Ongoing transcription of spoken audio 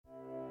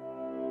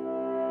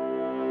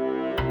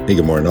Hey,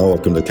 good morning all.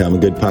 Welcome to the Common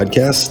Good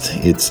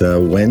Podcast. It's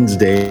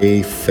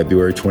Wednesday,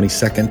 February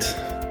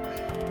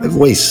 22nd. My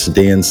voice,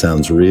 Dan,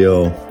 sounds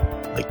real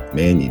like,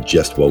 man, you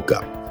just woke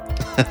up.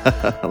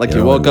 Like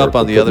you woke up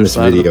on the other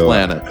side of the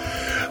planet.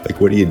 Like,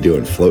 what are you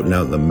doing, floating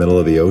out in the middle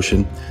of the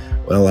ocean?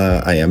 Well,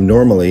 I am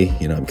normally,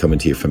 I'm coming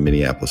to you from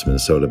Minneapolis,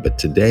 Minnesota, but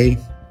today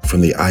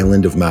from the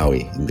island of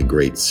Maui in the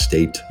great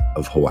state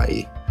of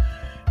Hawaii.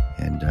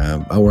 And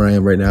where I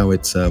am right now,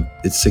 it's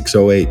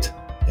 6:08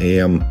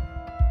 a.m.,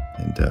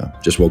 and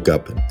just woke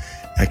up and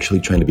actually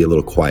trying to be a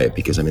little quiet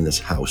because I'm in this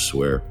house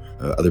where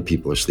other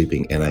people are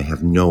sleeping and I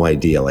have no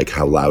idea like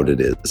how loud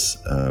it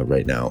is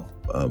right now.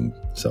 But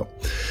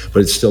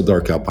it's still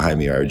dark out behind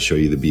me. I would show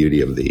you the beauty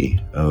of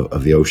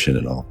the ocean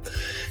and all.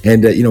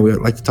 And, we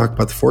like to talk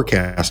about the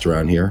forecast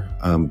around here.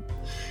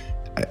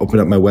 I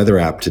opened up my weather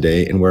app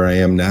today, and where I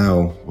am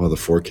now, well, the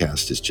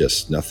forecast is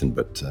just nothing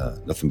but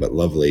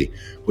lovely,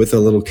 with a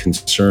little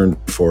concern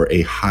for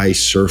a high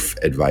surf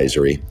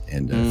advisory.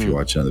 And if you're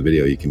watching on the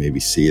video, you can maybe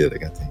see that I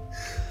got the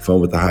phone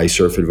with the high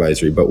surf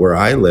advisory. But where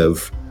I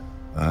live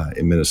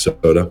in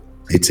Minnesota,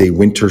 it's a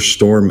winter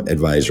storm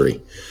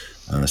advisory.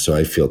 So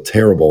I feel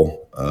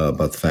terrible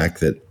about the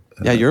fact that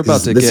you're about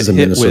to this get is a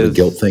hit Minnesota with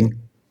guilt thing.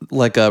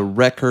 Like a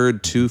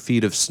record 2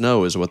 feet of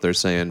snow is what they're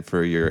saying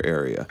for your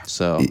area.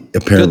 So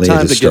apparently good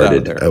time it has to get out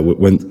of started there.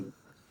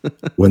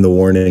 when the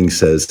warning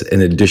says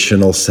an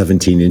additional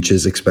 17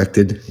 inches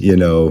expected,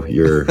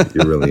 you're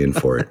really in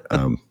for it.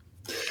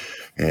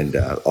 And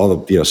all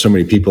of so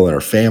many people in our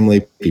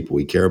family, people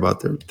we care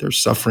about, they're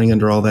suffering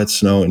under all that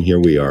snow, and here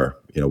we are,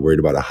 worried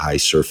about a high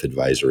surf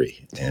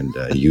advisory and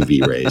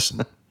UV rays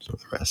and some of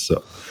the rest.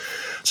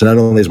 So not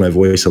only is my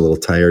voice a little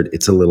tired,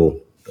 it's a little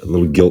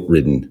guilt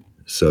ridden.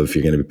 So if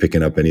you're going to be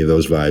picking up any of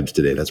those vibes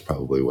today, that's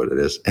probably what it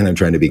is. And I'm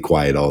trying to be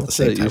quiet all at the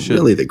same time.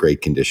 Really, the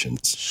great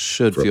conditions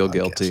should feel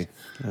guilty.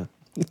 Yeah.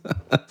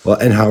 Well,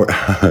 and how?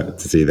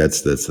 See,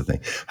 that's the thing.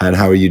 And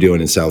how are you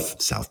doing in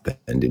South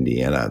Bend,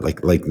 Indiana?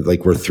 Like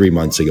we're 6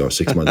 months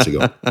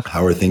ago.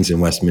 How are things in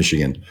West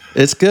Michigan?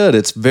 It's good.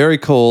 It's very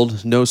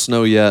cold. No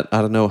snow yet.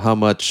 I don't know how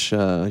much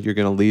you're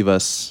going to leave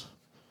us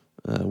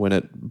when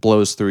it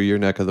blows through your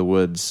neck of the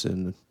woods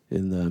in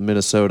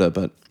Minnesota,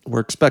 but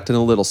we're expecting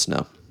a little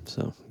snow.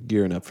 So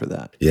gearing up for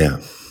that.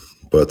 Yeah.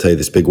 But I'll tell you,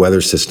 this big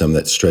weather system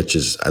that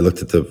stretches, I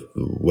looked at the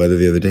weather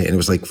the other day, and it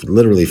was like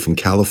literally from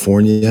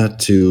California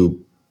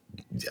to,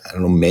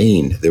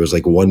 Maine. There was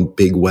like one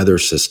big weather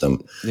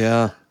system.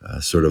 Yeah.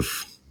 Sort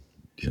of,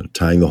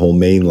 tying the whole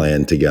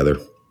mainland together.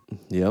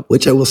 Yep.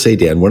 Which I will say,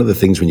 Dan, one of the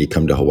things when you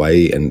come to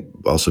Hawaii, and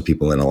also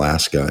people in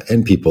Alaska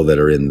and people that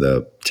are in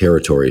the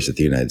territories that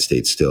the United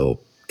States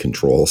still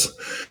controls,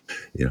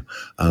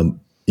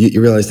 you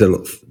realize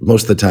that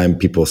most of the time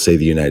people say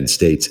the United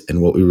States,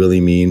 and what we really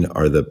mean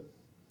are the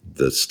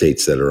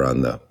states that are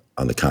on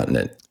the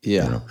continent.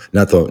 Yeah.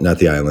 Not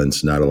the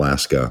islands, not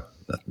Alaska,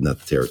 not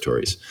the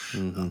territories.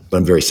 Mm-hmm. But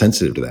I'm very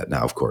sensitive to that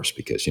now, of course,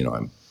 because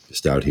I'm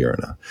just out here,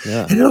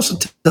 and it also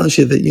tells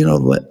you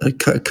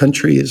that a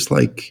country is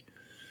like,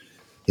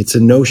 it's a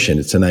notion,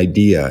 it's an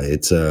idea,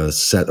 it's a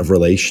set of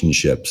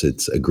relationships,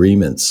 it's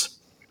agreements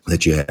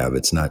that you have.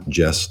 It's not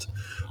just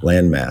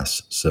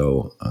landmass.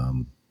 So.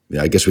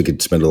 I guess we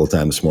could spend a little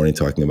time this morning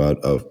talking about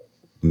a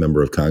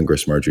member of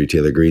Congress, Marjorie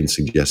Taylor Greene,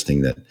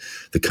 suggesting that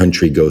the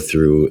country go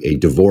through a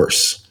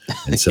divorce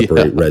and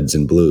separate reds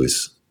and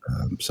blues.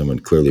 Someone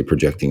clearly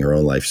projecting her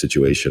own life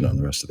situation on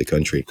the rest of the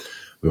country.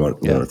 We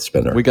want to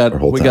spend our whole time talking about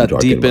that. We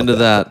got deep into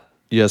that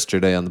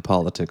yesterday on the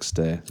Politics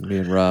Day. Me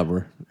and Rob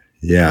were.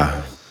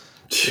 Yeah.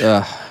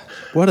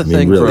 What a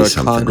thing really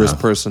for a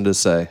congressperson to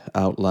say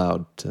out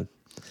loud,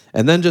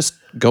 and then just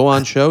go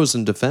on shows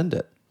and defend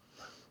it.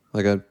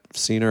 Like I've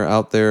seen her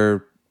out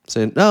there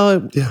saying,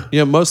 no,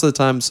 most of the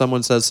time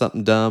someone says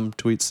something dumb,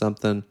 tweets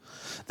something,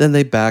 then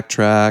they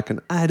backtrack, and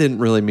I didn't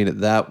really mean it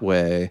that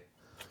way.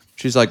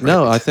 She's like,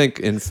 no, I think,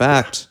 in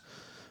fact,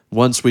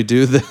 once we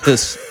do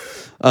this,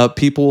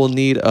 people will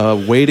need a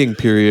waiting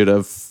period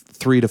of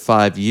 3 to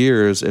 5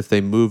 years if they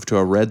move to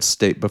a red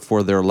state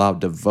before they're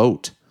allowed to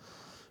vote.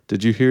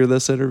 Did you hear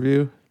this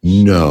interview?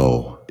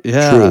 No.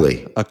 Yeah.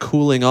 Truly. A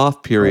cooling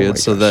off period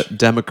so that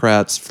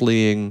Democrats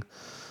fleeing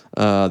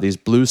these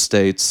blue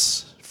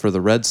states for the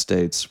red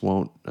states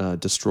won't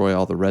destroy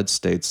all the red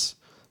states,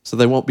 so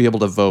they won't be able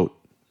to vote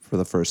for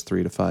the first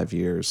 3 to 5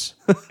 years.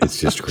 It's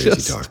just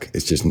crazy talk.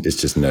 It's just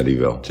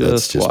Nuttyville.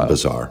 It's just wild.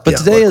 Bizarre. But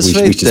today is Faith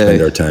Day. We should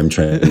spend our time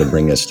trying to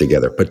bring us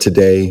together. But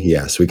today,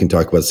 yes, we can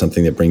talk about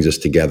something that brings us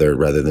together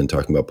rather than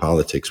talking about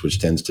politics, which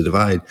tends to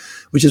divide,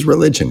 which is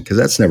religion, because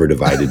that's never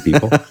divided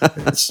people.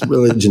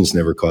 Religion's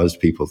never caused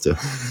people to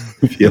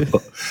feel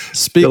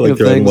like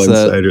they're on one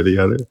side or the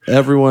other.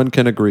 Everyone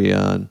can agree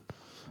on.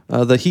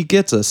 The He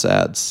Gets Us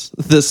ads.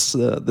 This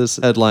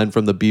headline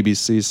from the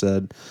BBC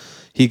said,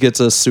 He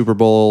Gets Us Super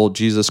Bowl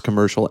Jesus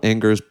commercial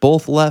angers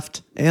both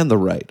left and the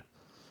right.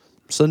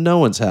 So no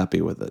one's happy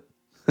with it.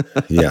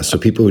 Yeah. So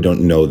people who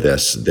don't know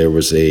this, there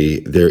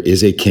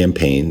is a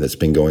campaign that's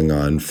been going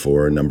on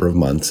for a number of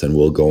months and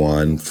will go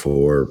on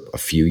for a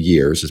few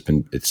years.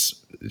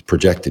 It's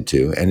projected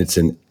to, and it's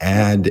an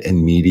ad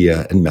and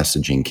media and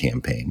messaging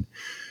campaign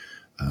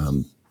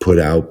put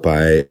out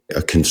by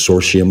a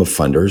consortium of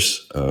funders,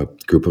 a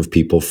group of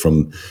people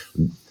from.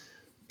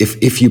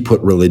 If you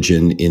put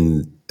religion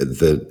in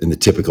the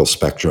typical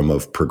spectrum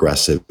of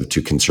progressive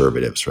to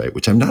conservatives, right?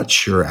 Which I'm not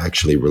sure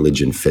actually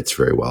religion fits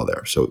very well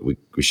there. So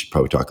we should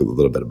probably talk a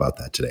little bit about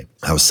that today.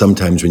 How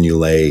sometimes when you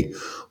lay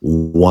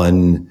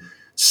one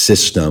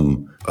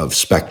system of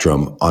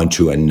spectrum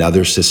onto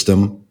another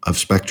system of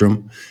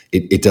spectrum,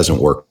 it doesn't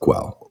work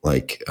well.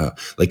 Like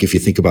if you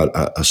think about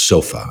a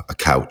sofa, a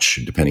couch,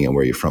 depending on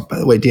where you're from. By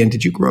the way, Dan,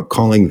 did you grow up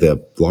calling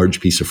the large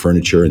piece of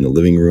furniture in the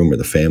living room or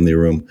the family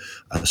room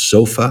a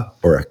sofa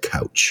or a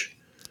couch?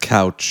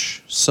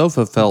 Couch.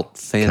 Sofa felt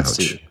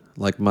fancy. Couch.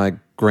 Like my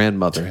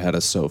grandmother had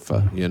a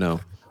sofa,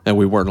 and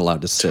we weren't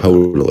allowed to sit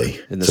totally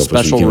in the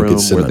special room.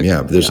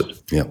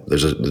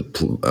 There's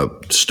a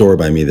store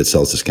by me that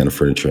sells this kind of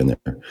furniture in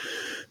there.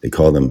 They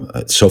call them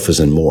Sofas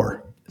and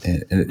More.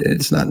 And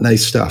it's not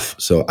nice stuff.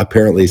 So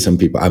apparently some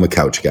people, I'm a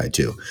couch guy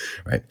too,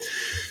 right?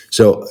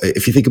 So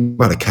if you think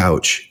about a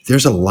couch,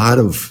 there's a lot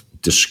of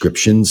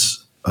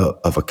descriptions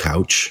of a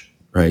couch,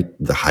 right?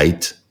 The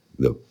height,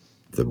 the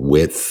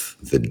width,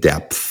 the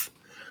depth,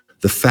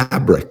 the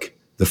fabric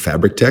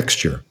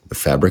texture, the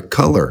fabric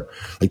color.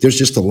 Like there's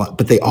just a lot,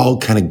 but they all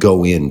kind of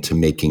go into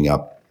making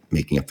up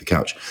the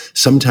couch.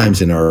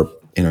 Sometimes in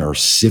our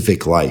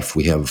civic life,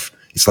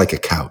 it's like a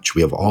couch.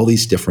 We have all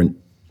these different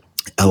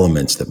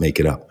elements that make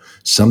it up.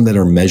 Some that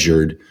are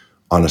measured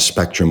on a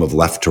spectrum of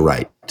left to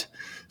right.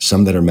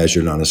 Some that are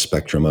measured on a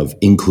spectrum of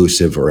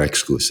inclusive or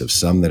exclusive.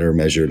 Some that are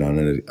measured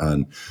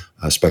on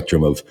a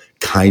spectrum of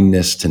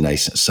kindness to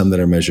niceness. Some that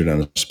are measured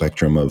on a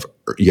spectrum of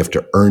you have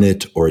to earn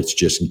it or it's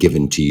just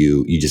given to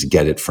you. You just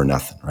get it for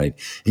nothing, right?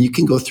 And you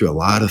can go through a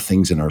lot of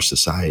things in our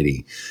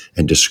society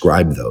and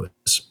describe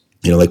those.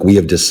 Like we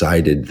have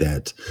decided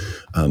that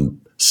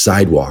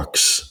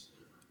sidewalks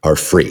are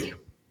free.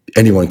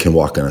 Anyone can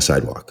walk on a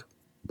sidewalk.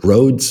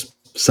 Roads,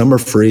 some are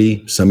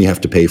free, some you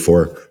have to pay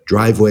for.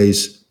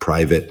 Driveways,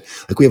 private.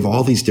 Like we have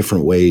all these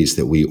different ways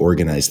that we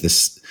organize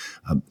this,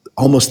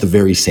 almost the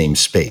very same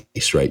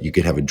space, right? You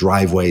could have a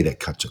driveway that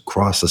cuts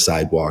across a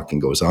sidewalk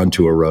and goes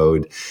onto a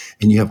road.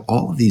 And you have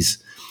all of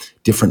these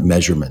different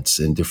measurements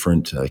and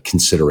different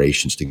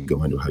considerations to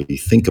go into how you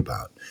think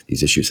about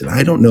these issues. And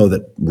I don't know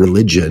that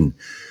religion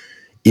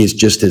is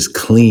just as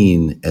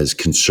clean as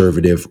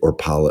conservative or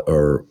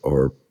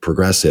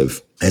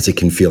progressive as it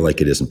can feel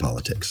like it is in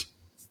politics.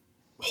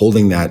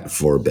 Holding that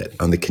for a bit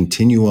on the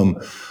continuum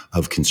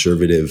of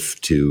conservative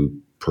to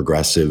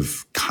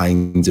progressive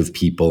kinds of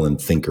people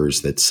and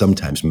thinkers that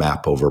sometimes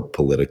map over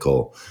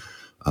political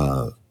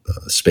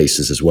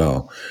spaces as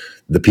well.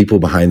 The people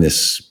behind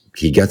this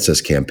He Gets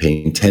Us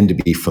campaign tend to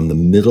be from the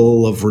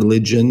middle of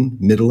religion,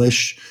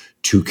 middle-ish,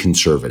 to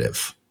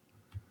conservative.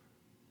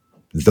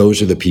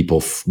 Those are the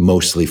people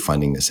mostly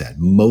funding this ad.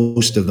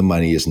 Most of the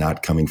money is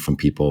not coming from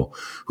people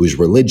whose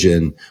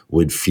religion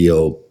would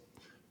feel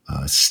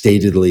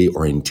statedly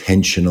or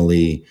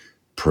intentionally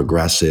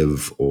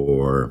progressive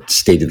or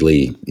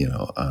statedly,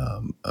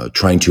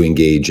 trying to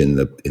engage in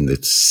the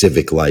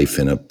civic life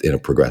in a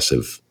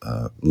progressive,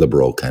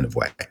 liberal kind of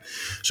way.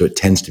 So it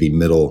tends to be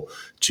middle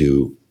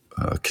to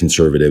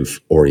conservative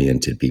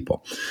oriented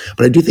people.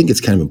 But I do think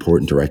it's kind of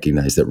important to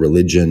recognize that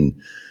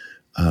religion,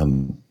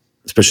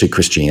 especially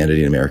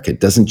Christianity in America, it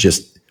doesn't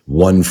just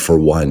one for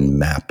one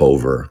map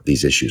over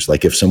these issues.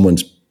 Like if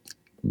someone's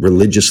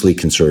religiously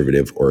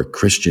conservative or a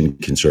Christian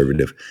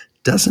conservative,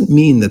 doesn't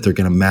mean that they're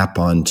going to map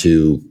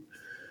onto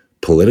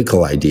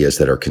political ideas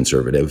that are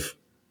conservative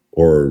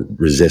or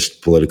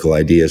resist political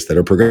ideas that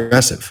are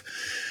progressive.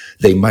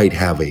 They might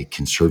have a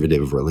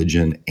conservative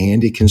religion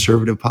and a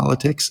conservative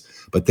politics,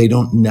 but they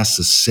don't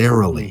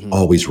necessarily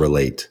always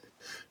relate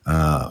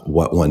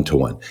one to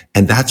one.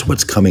 And that's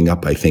what's coming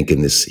up, I think,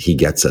 in this He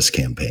Gets Us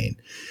campaign,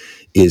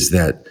 is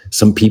that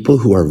some people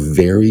who are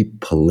very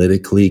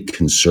politically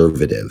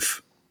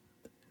conservative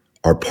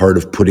are part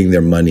of putting their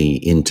money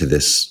into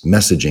this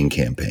messaging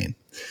campaign.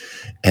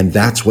 And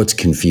that's what's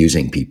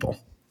confusing people.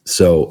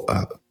 So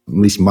at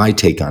least my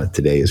take on it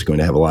today is going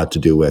to have a lot to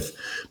do with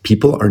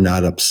people are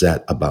not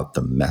upset about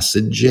the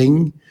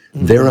messaging.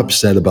 They're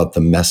upset about the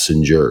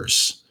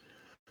messengers.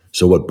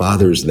 So what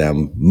bothers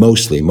them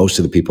most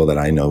of the people that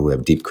I know who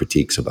have deep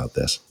critiques about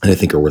this, and I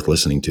think are worth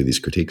listening to these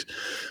critiques,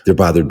 they're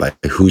bothered by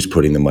who's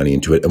putting the money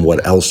into it and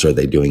what else are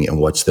they doing and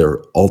what's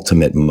their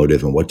ultimate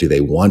motive and what do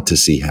they want to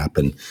see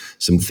happen.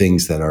 Some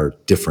things that are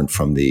different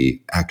from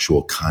the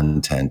actual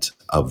content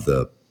of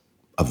the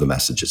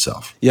message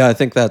itself. Yeah, I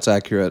think that's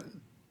accurate.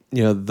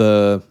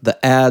 The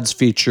ads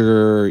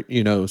feature,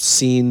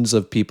 scenes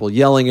of people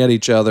yelling at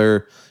each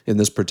other in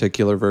this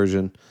particular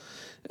version.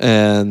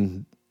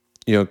 And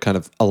kind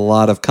of a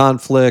lot of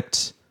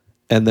conflict,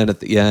 and then at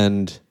the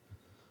end,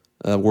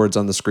 words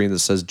on the screen that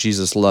says,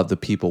 Jesus loved the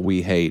people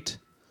we hate.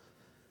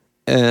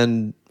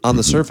 And on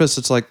the surface,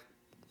 it's like,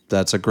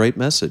 that's a great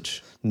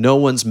message. No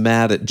one's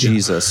mad at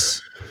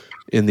Jesus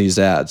in these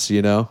ads,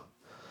 The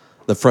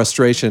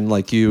frustration,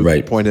 like you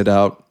pointed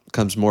out,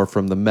 comes more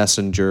from the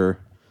messenger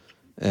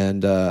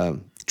And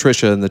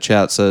Trisha in the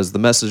chat says, the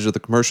message of the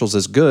commercials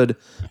is good,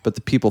 but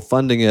the people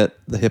funding it,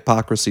 the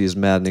hypocrisy is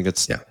maddening.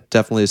 It's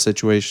definitely a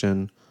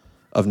situation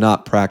of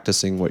not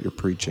practicing what you're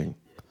preaching.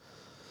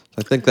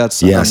 I think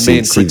that's a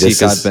main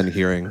critique I've been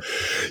hearing.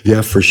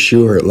 Yeah, for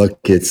sure. Look,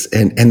 it's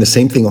and the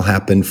same thing will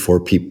happen for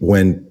people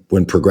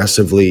when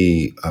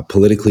progressively,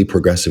 politically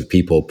progressive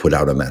people put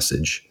out a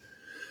message.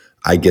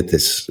 We get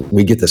this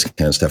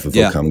kind of stuff at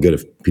Full Common Good.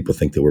 If people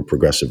think that we're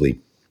progressively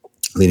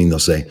leaning, they'll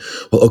say,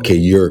 well, okay,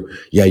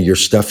 your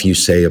stuff you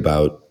say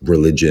about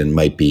religion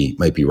might be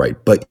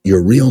right, but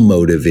your real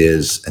motive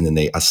is, and then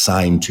they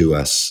assign to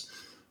us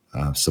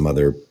some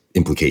other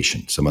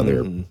implication, some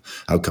other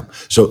outcome.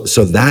 So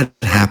that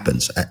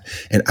happens.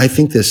 And I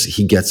think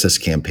he gets this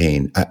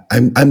campaign.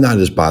 I'm not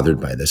as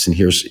bothered by this. And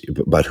here's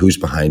about who's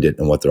behind it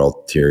and what their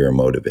ulterior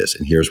motive is.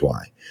 And here's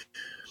why.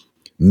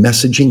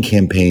 Messaging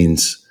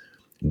campaigns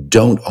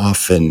don't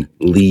often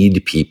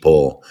lead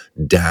people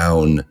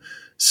down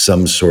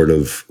some sort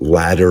of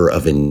ladder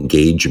of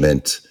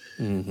engagement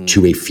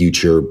to a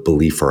future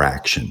belief or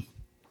action,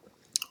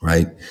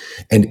 right?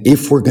 And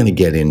if we're going to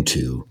get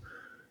into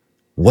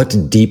what's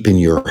deep in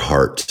your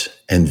heart,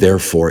 and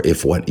therefore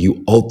if what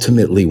you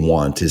ultimately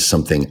want is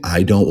something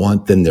I don't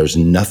want, then there's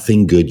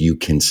nothing good you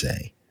can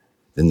say.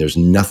 Then there's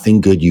nothing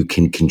good you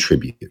can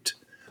contribute.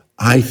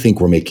 I think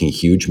we're making a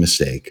huge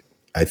mistake.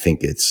 I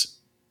think it's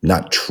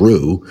not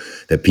true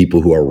that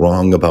people who are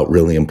wrong about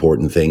really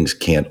important things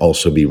can't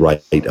also be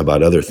right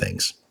about other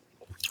things,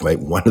 right?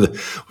 One of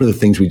the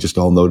things we just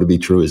all know to be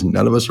true is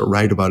none of us are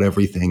right about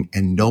everything,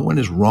 and no one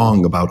is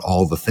wrong about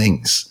all the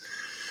things.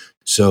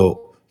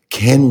 So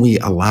can we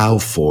allow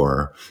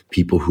for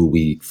people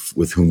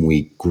with whom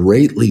we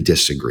greatly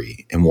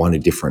disagree and want a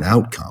different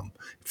outcome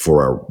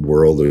for our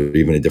world, or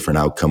even a different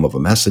outcome of a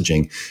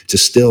messaging, to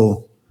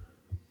still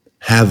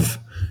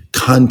have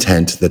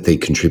content that they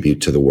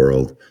contribute to the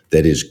world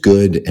that is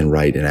good and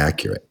right and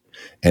accurate?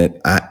 And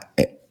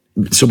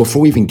so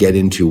before we even get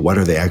into what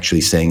are they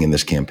actually saying in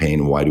this campaign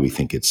and why do we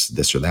think it's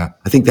this or that,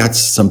 I think that's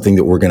something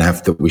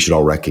that we should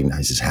all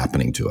recognize is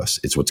happening to us.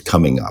 It's what's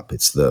coming up.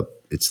 It's the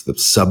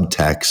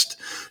subtext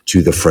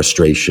to the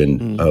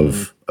frustration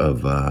of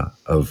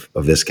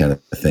this kind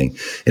of thing.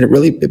 And it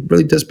really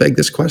does beg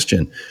this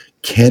question: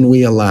 can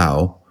we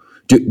allow?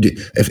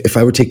 If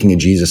I were taking a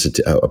Jesus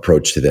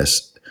approach to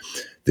this,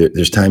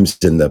 there's times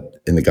in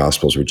the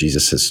Gospels where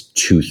Jesus says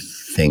two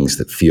things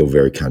that feel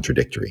very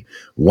contradictory.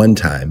 One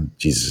time,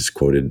 Jesus is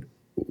quoted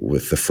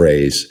with the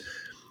phrase,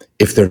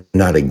 "If they're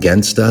not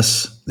against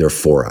us, they're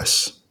for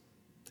us."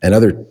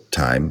 Another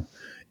time,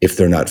 "If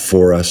they're not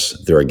for us,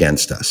 they're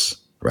against us."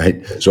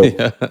 Right? So,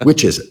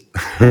 which is it?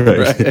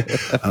 Right.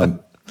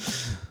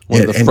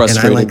 One of the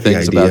frustrating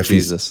things about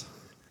Jesus.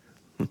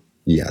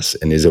 Yes,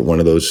 and is it one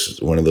of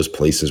those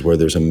places where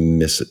there's a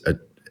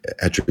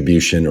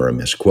misattribution or a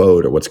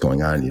misquote or what's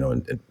going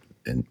on?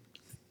 And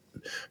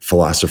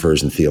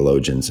philosophers and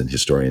theologians and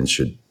historians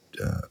should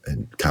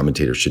and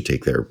commentators should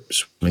take their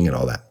swing at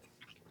all that.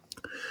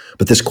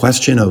 But this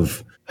question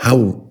of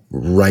how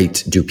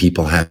right do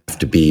people have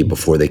to be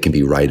before they can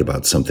be right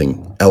about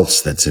something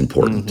else that's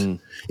important?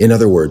 In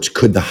other words,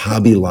 could the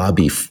Hobby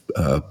Lobby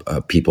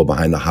people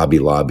behind the Hobby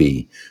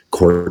Lobby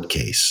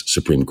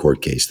Supreme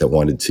Court case that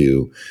wanted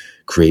to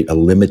create a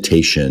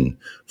limitation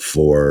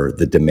for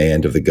the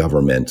demand of the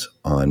government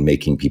on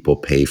making people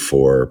pay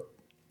for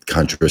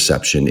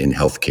contraception in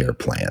healthcare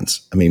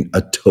plans? I mean,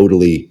 a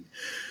totally,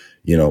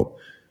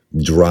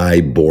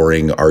 dry,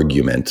 boring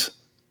argument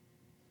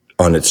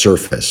on its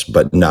surface,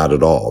 but not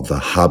at all. The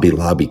Hobby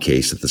Lobby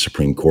case that the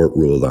Supreme Court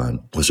ruled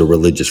on was a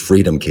religious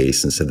freedom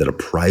case and said that a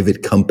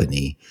private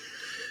company,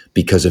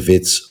 because of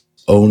its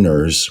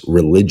owner's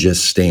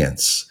religious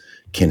stance,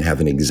 can have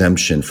an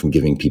exemption from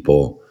giving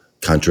people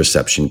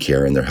contraception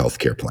care in their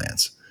healthcare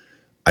plans.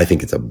 I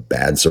think it's a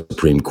bad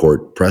Supreme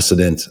Court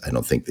precedent. I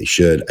don't think they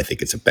should. I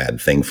think it's a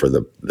bad thing for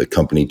the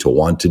company to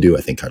want to do.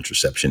 I think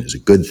contraception is a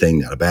good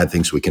thing, not a bad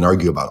thing. So we can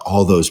argue about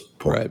all those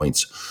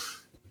points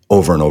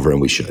over and over, and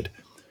we should.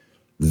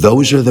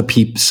 Those are the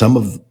people. Some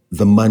of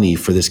the money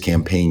for this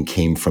campaign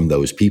came from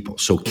those people.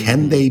 So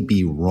can they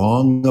be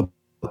wrong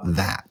about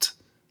that?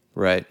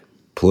 Right.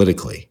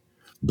 Politically,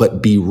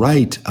 but be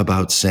right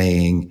about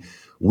saying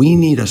we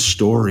need a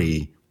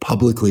story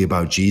publicly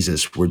about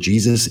Jesus where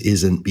Jesus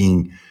isn't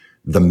being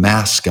the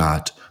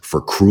mascot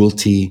for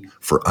cruelty,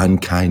 for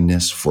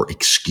unkindness, for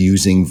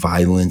excusing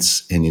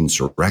violence and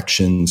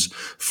insurrections,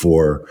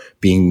 for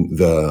being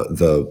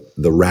the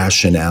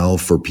rationale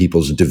for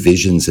people's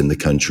divisions in the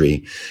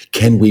country.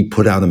 Can we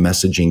put out a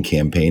messaging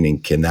campaign,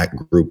 and can that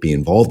group be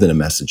involved in a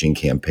messaging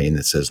campaign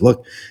that says,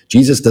 look,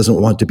 Jesus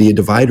doesn't want to be a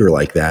divider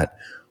like that,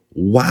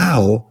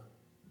 while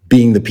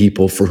being the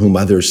people for whom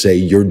others say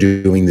you're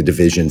doing the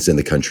divisions in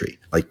the country?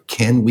 Like,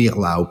 can we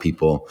allow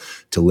people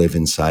to live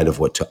inside of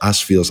what to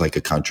us feels like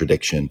a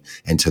contradiction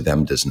and to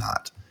them does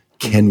not?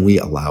 Can we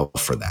allow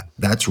for that?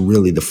 That's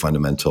really the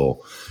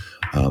fundamental.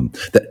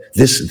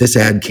 This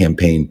ad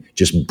campaign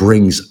just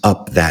brings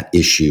up that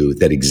issue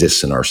that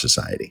exists in our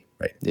society,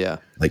 right? Yeah.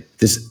 Like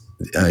this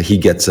He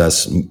Gets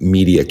Us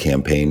media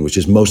campaign, which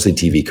is mostly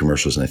TV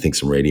commercials and I think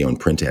some radio and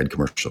print ad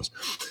commercials,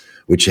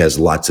 which has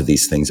lots of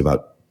these things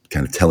about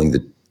kind of telling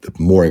the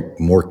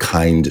more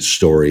kind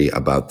story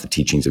about the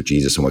teachings of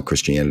Jesus and what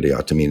Christianity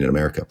ought to mean in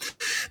America.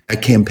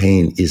 That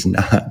campaign is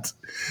not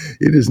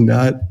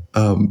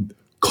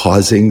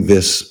causing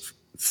this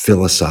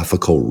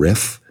philosophical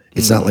riff.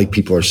 It's not like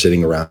people are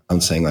sitting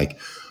around saying like,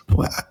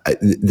 well,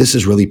 this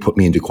has really put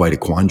me into quite a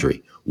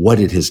quandary. What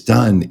it has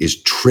done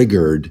is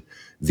triggered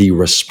the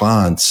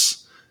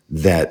response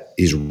that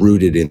is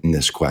rooted in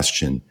this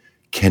question: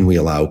 can we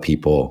allow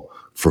people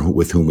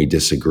with whom we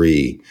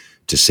disagree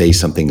to say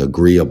something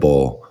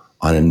agreeable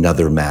on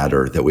another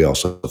matter that we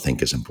also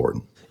think is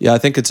important? Yeah, I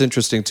think it's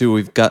interesting too.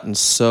 We've gotten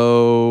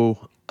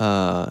so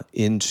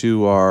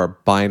into our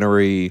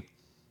binary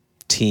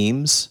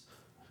teams.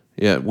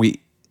 Yeah,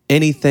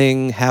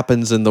 anything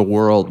happens in the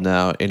world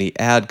now, any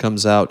ad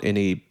comes out,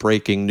 any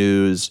breaking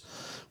news,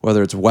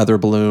 whether it's weather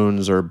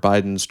balloons or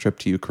Biden's trip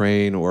to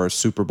Ukraine or a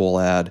Super Bowl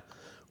ad,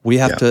 we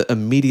have to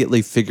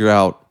immediately figure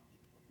out,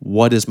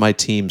 what is my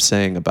team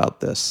saying about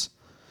this?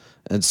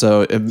 And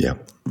so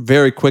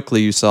very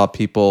quickly you saw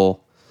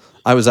people,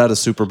 I was at a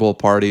Super Bowl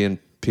party and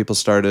people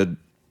started,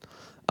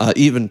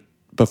 even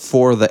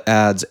before the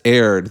ads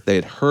aired,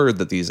 they'd heard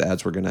that these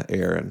ads were going to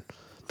air. And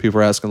people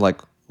were asking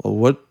like, well,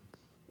 what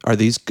are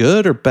these,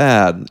 good or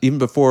bad? Even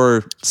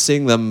before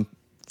seeing them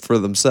for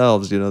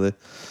themselves,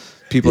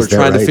 people are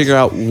trying to figure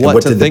out what to think about.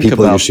 What did the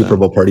people at your Super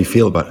Bowl party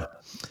feel about it?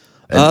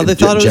 They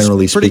thought it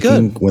was pretty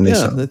good. When they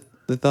saw it.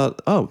 They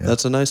thought,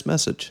 that's a nice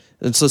message.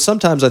 And so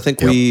sometimes I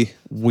think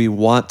we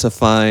want to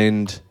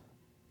find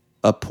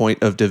a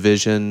point of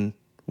division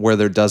where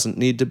there doesn't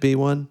need to be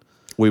one.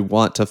 We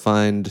want to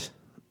find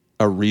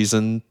a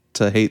reason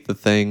to hate the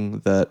thing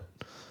that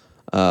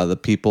the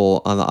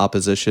people on the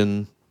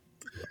opposition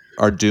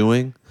are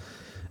doing,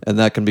 and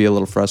that can be a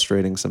little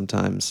frustrating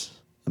sometimes.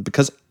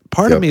 Because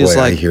part of me is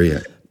like, I hear you.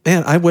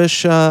 Man, I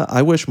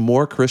wish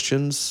more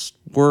Christians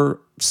were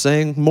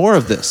saying more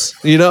of this,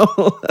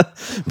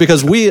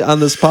 because we on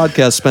this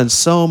podcast spend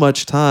so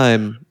much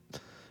time,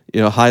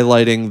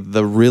 highlighting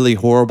the really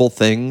horrible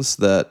things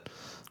that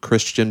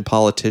Christian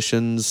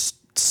politicians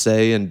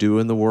say and do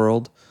in the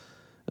world.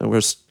 And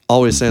we're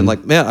always saying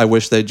like, man, I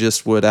wish they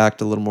just would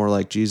act a little more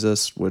like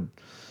Jesus would.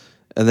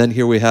 And then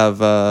here we have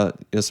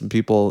some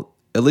people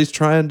at least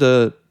trying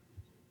to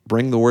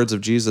bring the words of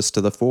Jesus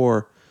to the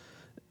fore,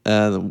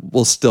 and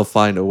we'll still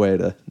find a way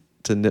to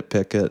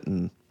nitpick it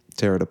and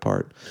tear it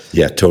apart.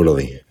 Yeah,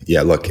 totally.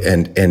 Yeah, look,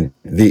 and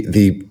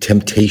the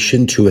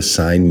temptation to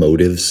assign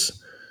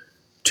motives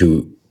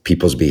to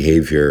people's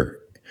behavior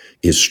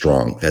is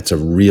strong. That's a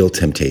real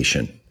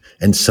temptation.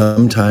 And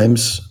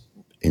sometimes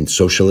in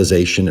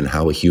socialization and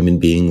how a human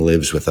being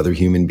lives with other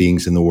human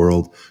beings in the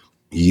world,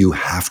 you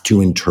have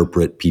to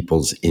interpret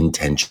people's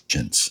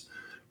intentions,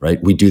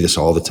 right? We do this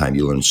all the time.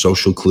 You learn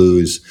social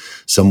clues.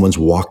 Someone's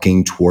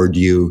walking toward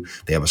you.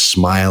 They have a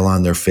smile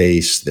on their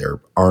face.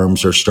 Their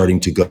arms are starting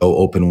to go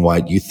open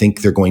wide. You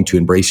think they're going to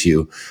embrace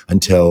you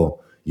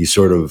until you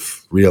sort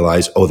of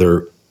realize,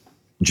 they're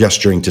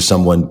gesturing to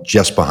someone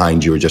just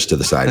behind you or just to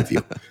the side of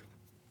you.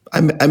 I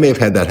may have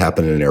had that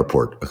happen in an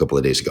airport a couple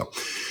of days ago.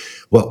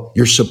 Well,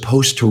 you're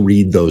supposed to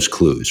read those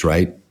clues,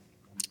 right?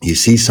 You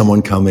see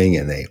someone coming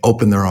and they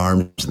open their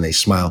arms and they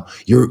smile.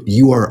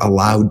 You are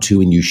allowed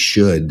to, and you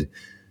should,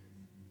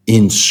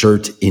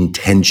 insert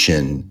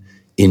intention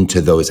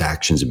into those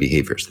actions and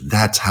behaviors.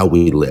 That's how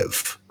we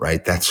live,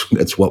 right?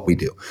 That's what we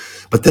do.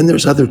 But then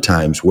there's other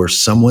times where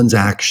someone's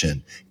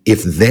action,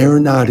 if they're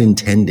not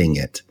intending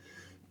it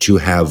to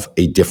have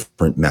a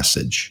different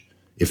message,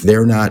 if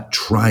they're not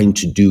trying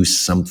to do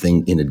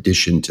something in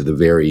addition to the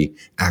very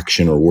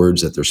action or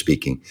words that they're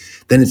speaking,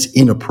 then it's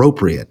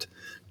inappropriate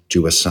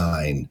to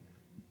assign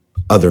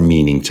other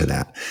meaning to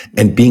that.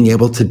 And being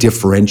able to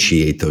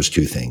differentiate those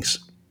two things.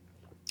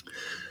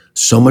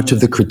 So much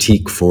of the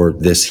critique for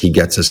this He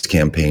Gets Us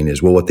campaign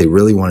is, well, what they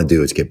really want to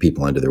do is get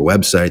people onto their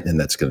website, and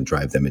that's going to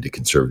drive them into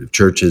conservative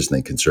churches, and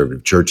then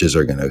conservative churches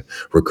are going to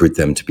recruit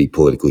them to be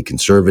politically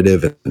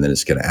conservative, and then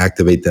it's going to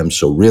activate them.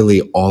 So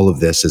really all of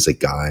this is a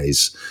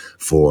guise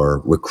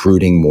for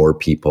recruiting more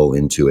people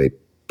into a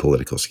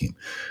political scheme.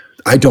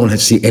 I don't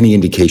see any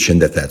indication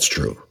that that's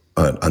true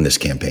on this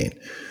campaign.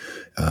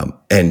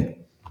 And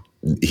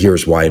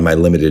here's why, in my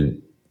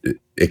limited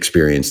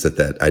experience,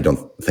 that I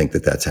don't think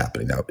that that's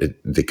happening. Now,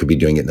 they could be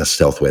doing it in a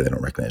stealth way they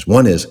don't recognize.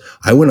 One is,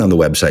 I went on the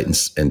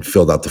website and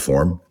filled out the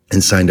form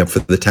and signed up for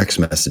the text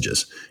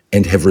messages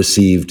and have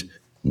received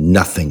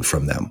nothing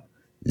from them.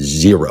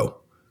 Zero.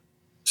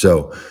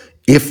 So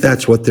if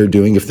that's what they're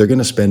doing, if they're going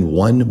to spend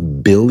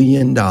 $1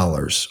 billion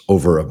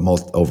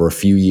over a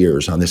few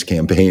years on this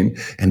campaign,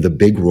 and the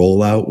big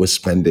rollout was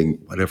spending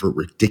whatever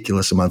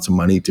ridiculous amounts of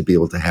money to be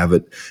able to have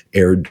it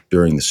aired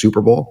during the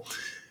Super Bowl,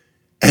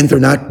 and they're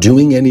not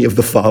doing any of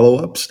the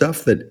follow-up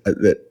stuff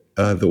the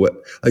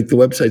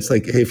website's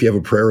like, hey, if you have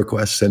a prayer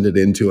request, send it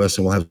in to us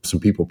and we'll have some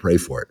people pray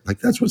for it. Like,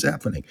 that's what's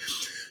happening.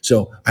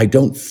 So I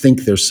don't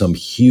think there's some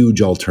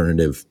huge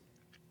alternative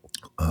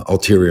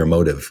ulterior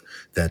motive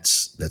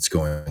that's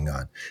going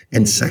on.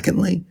 And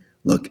secondly,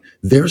 look,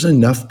 there's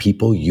enough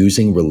people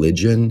using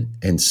religion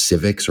and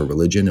civics or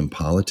religion and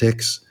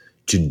politics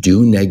to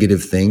do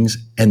negative things,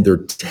 and they're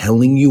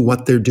telling you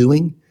what they're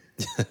doing.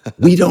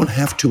 We don't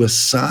have to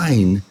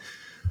assign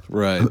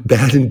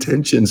bad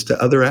intentions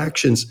to other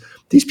actions.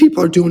 These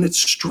people are doing it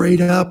straight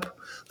up.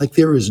 Like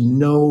there is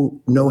no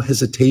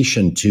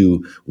hesitation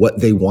to what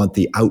they want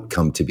the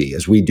outcome to be.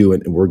 As we do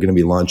it, we're going to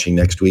be launching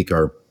next week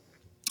our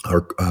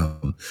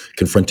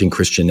Confronting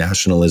Christian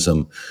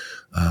Nationalism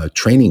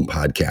training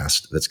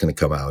podcast that's going to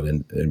come out,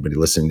 and anybody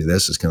listening to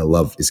this is going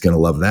to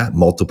love that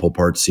multiple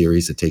part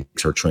series that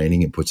takes our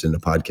training and puts it in a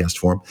podcast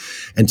form.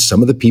 And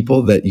some of the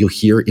people that you'll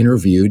hear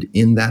interviewed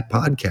in that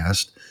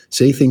podcast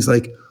say things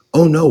like,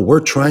 "Oh no,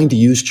 we're trying to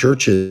use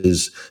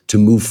churches to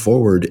move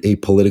forward a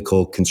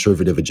political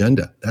conservative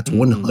agenda." That's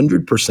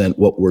 100%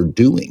 what we're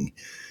doing.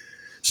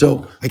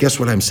 So I guess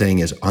what I'm saying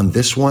is, on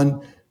this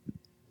one,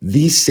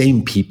 these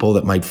same people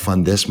that might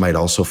fund this might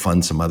also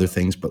fund some other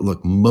things. But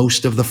look,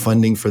 most of the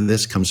funding for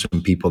this comes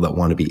from people that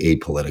want to be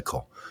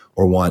apolitical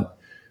or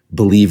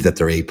believe that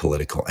they're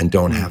apolitical and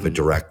don't have a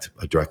direct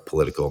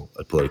political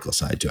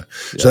side to it.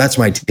 Yeah. So that's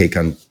my take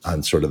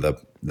on sort of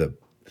the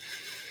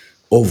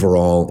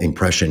overall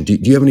impression. Do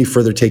you have any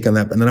further take on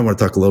that? And then I want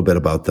to talk a little bit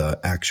about the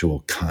actual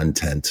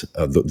content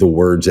of the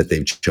words that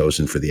they've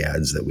chosen for the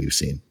ads that we've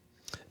seen.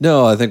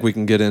 No, I think we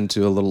can get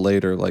into a little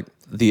later. Like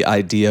the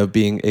idea of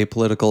being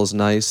apolitical is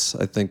nice.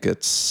 I think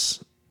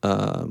it's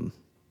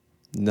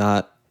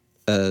not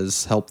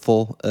as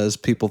helpful as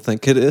people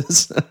think it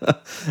is.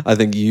 I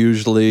think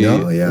usually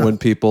when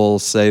people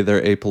say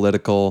they're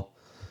apolitical,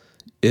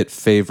 it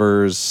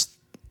favors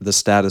the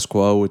status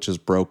quo, which is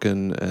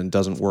broken and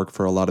doesn't work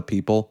for a lot of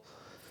people.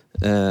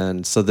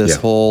 And so this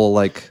whole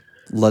like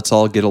let's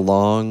all get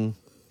along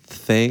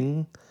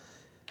thing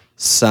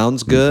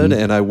sounds good,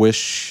 and I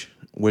wish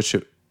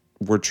it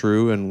were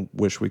true and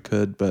wish we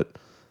could, but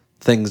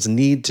things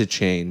need to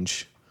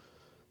change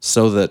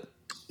so that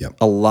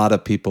a lot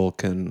of people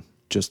can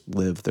just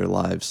live their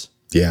lives.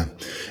 Yeah.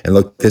 And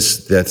look,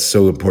 that's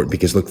so important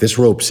because look, this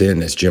ropes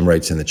in, as Jim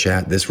writes in the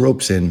chat, this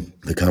ropes in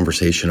the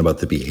conversation about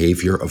the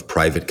behavior of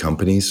private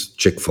companies,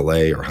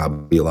 Chick-fil-A or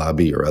Hobby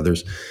Lobby or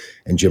others.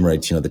 And Jim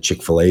writes, the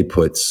Chick-fil-A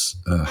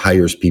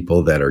hires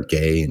people that are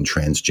gay and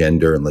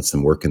transgender and lets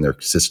them work in their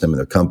system and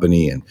their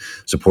company and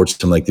supports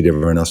them like they do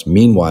everyone else.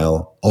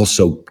 Meanwhile,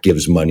 also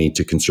gives money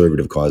to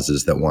conservative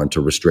causes that want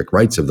to restrict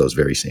rights of those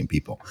very same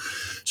people.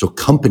 So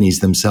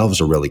companies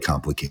themselves are really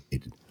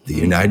complicated. The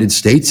United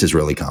States is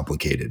really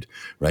complicated,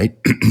 right?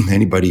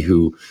 Anybody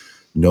who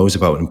knows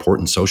about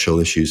important social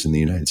issues in the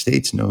United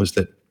States knows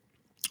that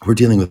we're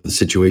dealing with a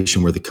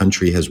situation where the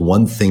country has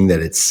one thing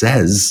that it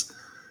says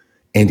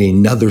and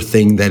another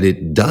thing that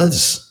it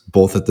does,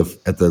 both at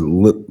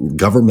the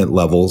government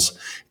levels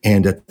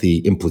and at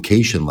the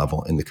implication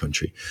level in the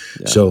country.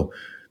 Yeah. So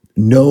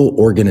no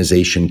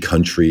organization,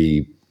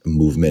 country,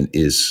 movement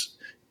is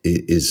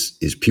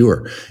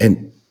pure.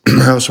 And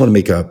I also want to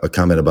make a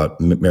comment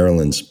about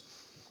Marilyn's.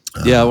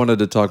 I wanted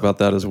to talk about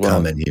that as well.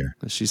 Comment here.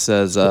 She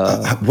says,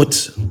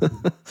 "What's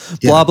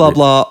blah blah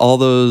blah? All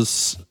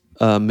those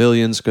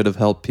millions could have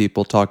helped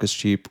people. Talk is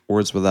cheap.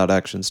 Words without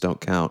actions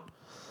don't count."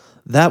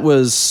 That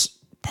was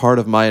part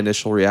of my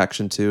initial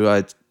reaction too.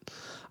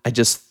 I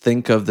just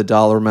think of the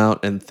dollar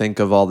amount and think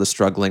of all the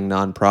struggling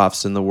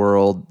nonprofits in the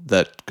world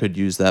that could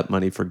use that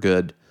money for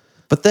good.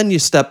 But then you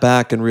step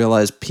back and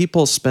realize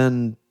people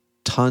spend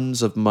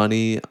tons of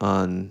money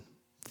on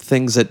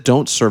things that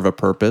don't serve a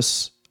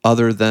purpose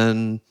other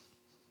than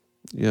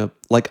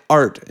like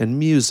art and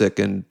music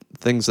and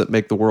things that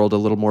make the world a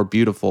little more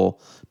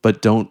beautiful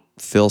but don't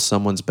fill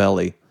someone's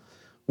belly.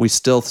 We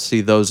still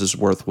see those as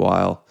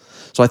worthwhile.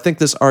 So I think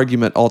this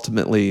argument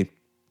ultimately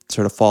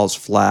sort of falls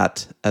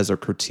flat as a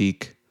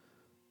critique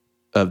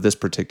of this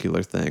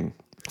particular thing.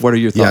 What are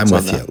your thoughts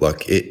on that? Yeah,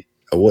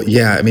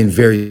 I'm with you. Look,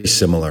 very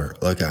similar.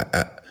 Look,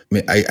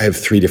 I have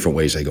three different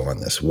ways I go on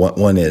this.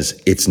 One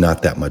is it's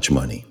not that much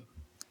money.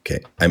 Okay.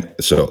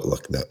 So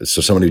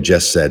someone who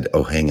just said,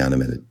 "Oh, hang on a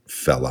minute,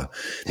 fella.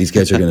 These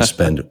guys are going to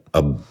spend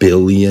 $1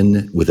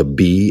 billion with a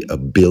B,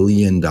 $1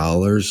 billion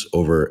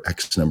over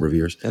X number of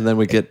years." And then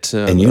we get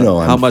to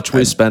how much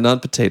we spend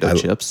on potato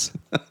chips.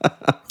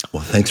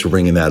 Well, thanks for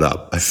bringing that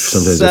up.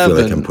 Sometimes I feel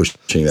like I'm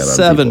pushing that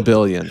on people. $7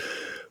 billion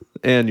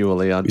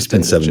annually on. We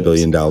spend $7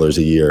 billion a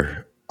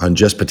year on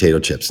just potato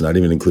chips, not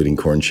even including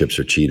corn chips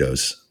or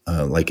Cheetos.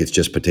 Like it's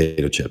just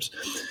potato chips.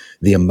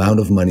 The amount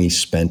of money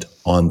spent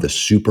on the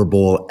Super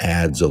Bowl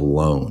ads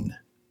alone,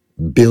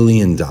 $1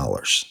 billion,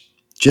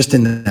 just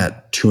in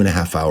that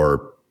 2.5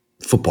 hour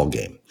football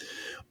game.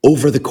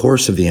 Over the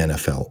course of the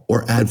NFL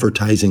or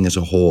advertising as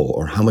a whole,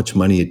 or how much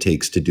money it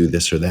takes to do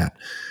this or that.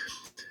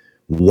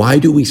 Why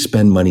do we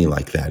spend money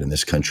like that in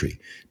this country?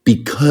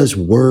 Because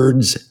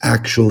words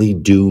actually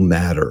do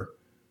matter.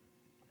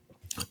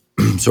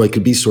 So I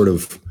could be sort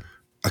of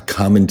a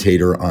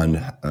commentator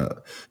on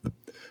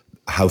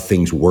how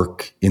things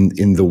work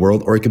in the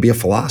world, or I could be a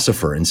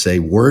philosopher and say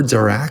words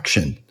are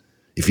action.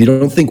 If you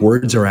don't think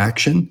words are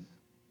action,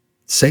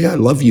 Say I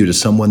love you to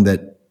someone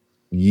that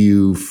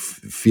you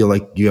feel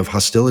like you have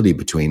hostility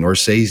between, or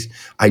say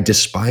I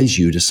despise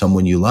you to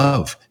someone you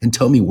love, and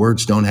tell me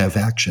words don't have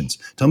actions.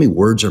 Tell me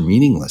words are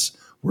meaningless.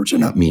 Words are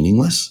not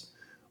meaningless.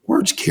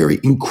 Words carry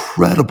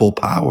incredible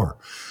power.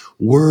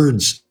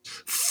 Words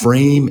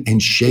frame and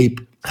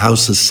shape how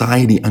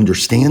society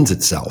understands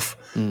itself.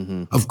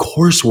 Mm-hmm. Of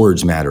course,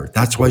 words matter.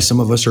 That's why some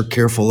of us are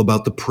careful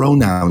about the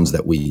pronouns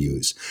that we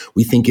use.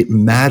 We think it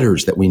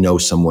matters that we know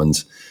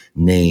someone's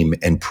name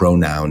and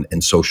pronoun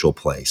and social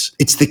place.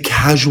 It's the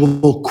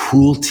casual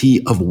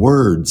cruelty of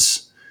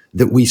words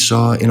that we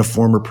saw in a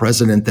former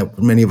president that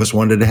many of us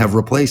wanted to have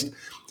replaced.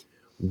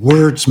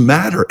 Words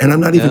matter. And I'm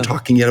not even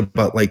talking yet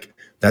about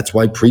that's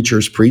why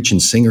preachers preach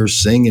and singers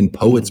sing and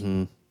poets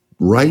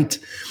write,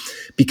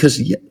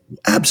 because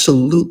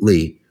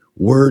absolutely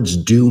words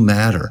do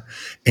matter.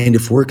 And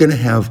if we're going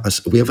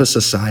to we have a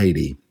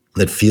society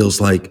that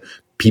feels like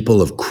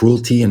people of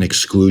cruelty and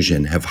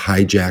exclusion have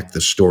hijacked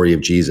the story of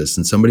Jesus,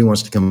 and somebody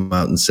wants to come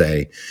out and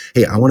say,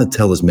 hey, I want to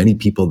tell as many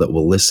people that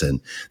will listen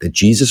that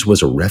Jesus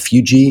was a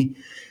refugee.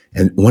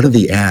 And one of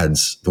the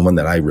ads, the one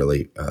that I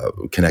really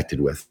connected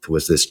with,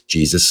 was this: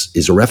 Jesus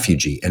is a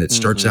refugee. And it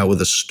starts out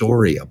with a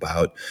story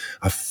about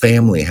a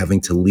family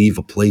having to leave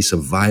a place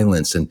of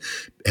violence and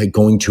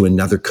going to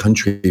another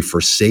country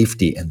for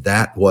safety. And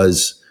that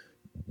was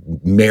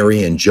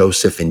Mary and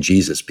Joseph and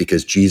Jesus,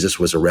 because Jesus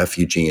was a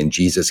refugee and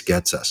Jesus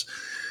gets us.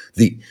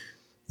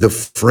 The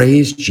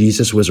phrase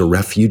Jesus was a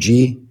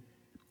refugee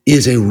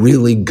is a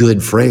really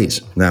good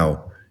phrase.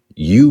 Now,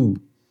 you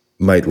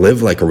might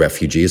live like a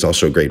refugee is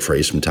also a great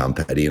phrase from Tom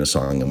Petty in a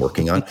song I'm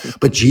working on.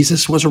 But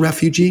Jesus was a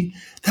refugee.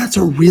 That's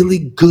a really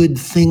good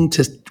thing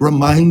to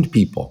remind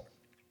people.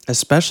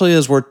 Especially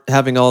as we're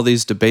having all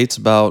these debates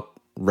about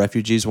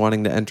refugees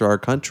wanting to enter our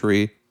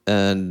country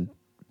and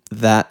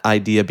that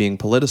idea being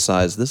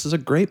politicized. This is a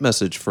great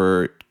message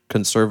for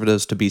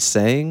conservatives to be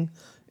saying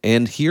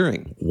and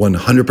hearing.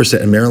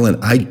 100%. And Marilyn,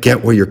 I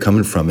get where you're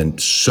coming from. And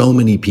so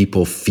many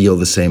people feel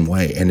the same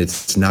way. And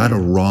it's not a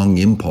wrong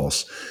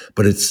impulse,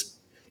 but it's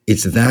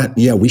that,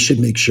 we should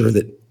make sure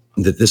that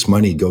this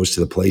money goes to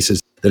the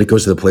places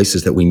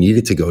that we need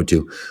it to go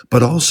to.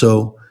 But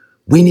also,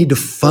 we need to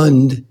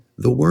fund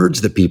the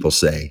words that people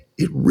say.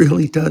 It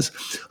really does.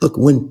 Look,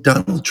 when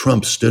Donald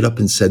Trump stood up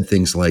and said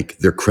things like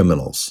they're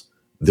criminals,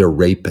 they're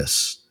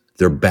rapists,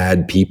 they're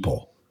bad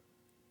people.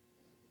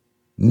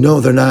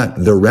 No, they're not.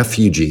 They're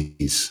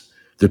refugees.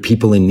 They're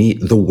people in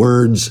need. The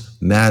words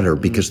matter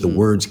because the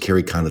words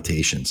carry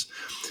connotations.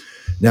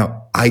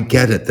 Now, I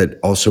get it that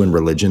also in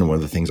religion, and one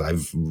of the things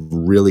I've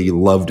really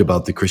loved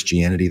about the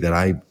Christianity that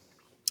I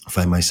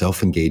find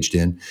myself engaged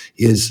in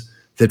is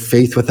that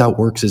faith without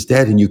works is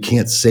dead. And you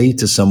can't say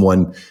to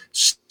someone,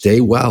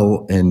 stay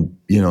well and,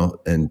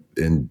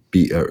 and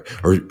be,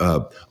 or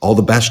all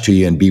the best to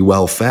you and be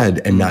well fed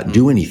and not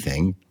do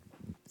anything.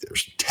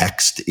 There's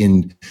text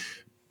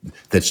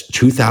that's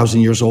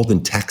 2,000 years old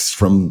and texts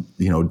from,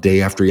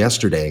 day after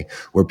yesterday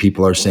where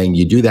people are saying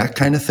you do that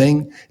kind of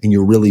thing and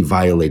you're really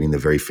violating the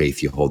very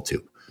faith you hold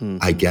to.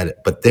 I get it.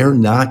 But they're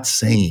not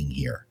saying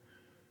here,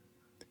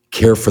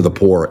 care for the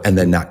poor and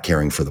then not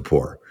caring for the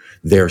poor.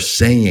 They're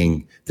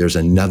saying there's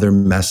another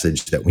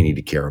message that we need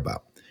to care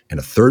about. And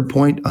a third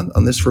point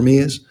on this for me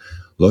is,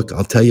 look,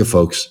 I'll tell you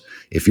folks,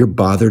 if you're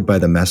bothered by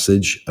the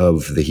message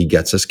of the He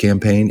Gets Us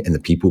campaign and the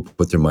people who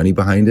put their money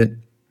behind it,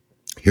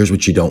 here's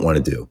what you don't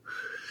want to do.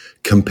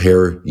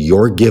 Compare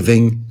your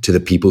giving to the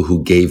people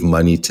who gave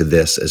money to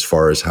this as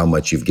far as how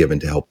much you've given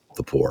to help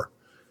the poor.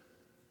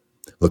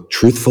 Look,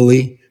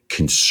 truthfully,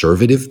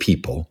 conservative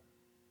people,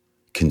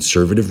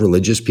 conservative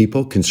religious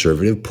people,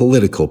 conservative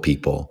political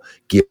people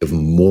give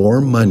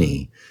more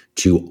money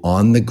to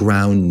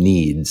on-the-ground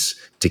needs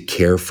to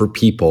care for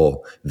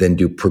people than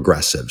do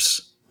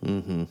progressives.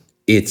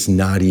 It's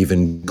not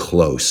even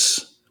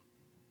close.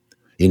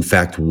 In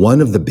fact,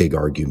 one of the big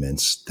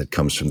arguments that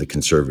comes from the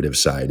conservative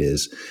side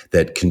is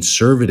that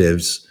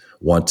conservatives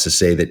want to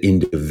say that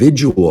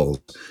individuals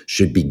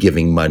should be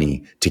giving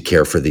money to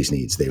care for these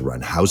needs. They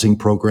run housing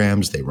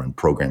programs, they run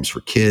programs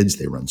for kids,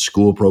 they run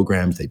school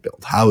programs, they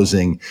build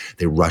housing,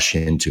 they rush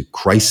into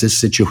crisis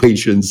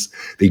situations.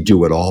 They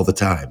do it all the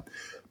time.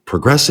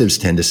 Progressives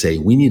tend to say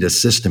we need a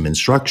system and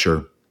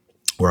structure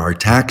where our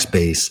tax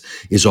base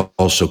is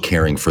also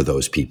caring for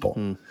those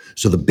people.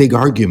 So the big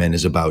argument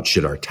is about,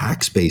 should our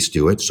tax base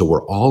do it so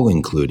we're all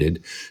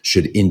included?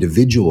 Should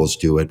individuals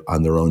do it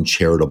on their own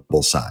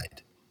charitable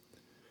side?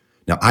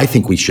 Now, I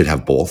think we should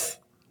have both.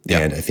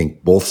 Yep. And I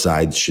think both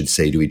sides should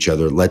say to each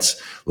other,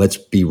 let's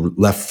be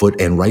left foot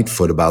and right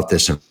foot about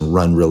this and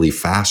run really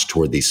fast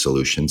toward these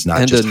solutions,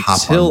 not just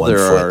hop on one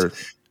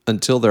foot.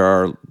 Until there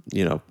are,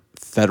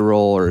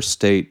 federal or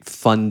state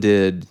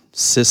funded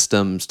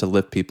systems to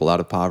lift people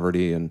out of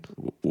poverty, and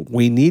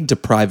we need to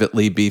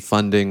privately be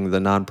funding the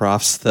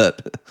nonprofits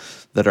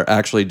that are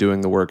actually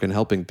doing the work and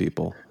helping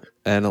people.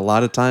 And a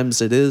lot of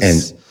times it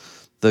is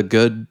the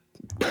good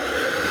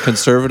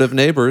conservative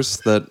neighbors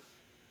that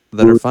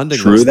that are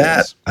funding those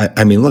things.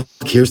 I mean, look,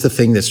 here's the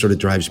thing that sort of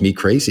drives me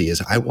crazy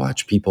is I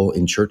watch people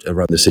in church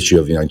around this issue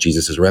of,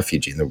 Jesus as a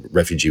refugee and the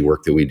refugee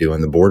work that we do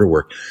and the border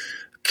work.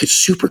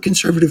 Super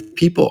conservative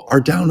people are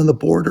down on the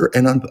border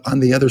and on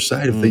the other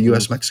side of the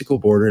U.S.-Mexico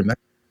border in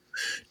Mexico,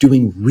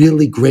 doing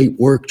really great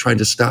work trying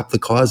to stop the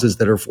causes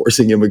that are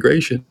forcing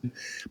immigration,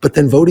 but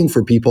then voting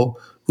for people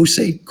who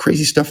say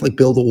crazy stuff like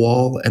build a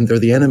wall and they're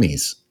the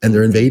enemies and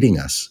they're invading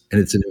us and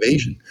it's an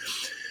invasion.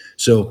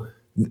 So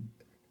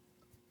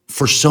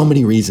for so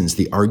many reasons,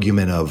 the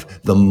argument of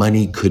the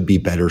money could be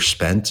better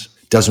spent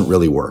doesn't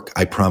really work.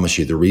 I promise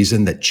you, the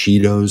reason that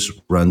Cheetos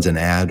runs an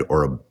ad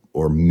or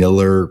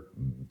Miller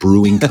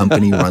Brewing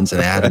Company runs an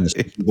ad in the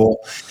Super Bowl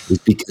is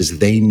because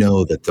they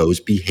know that those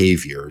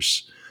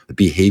behaviors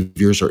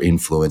are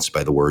influenced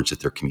by the words that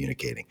they're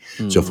communicating.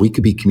 So if we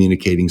could be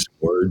communicating some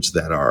words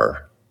that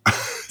are,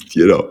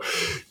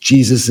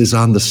 Jesus is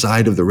on the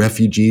side of the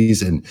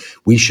refugees and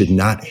we should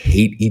not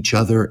hate each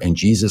other and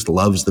Jesus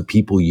loves the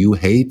people you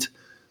hate,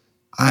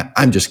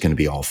 I'm just going to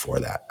be all for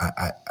that.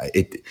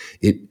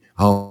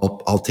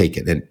 I'll take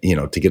it. And,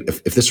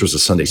 if this was a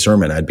Sunday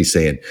sermon, I'd be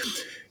saying,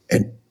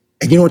 and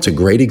what's a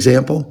great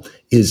example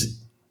is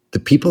the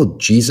people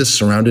Jesus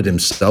surrounded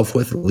himself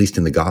with, at least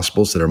in the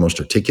Gospels that are most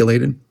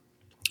articulated,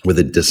 were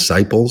the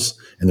disciples,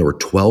 and there were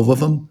 12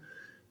 of them.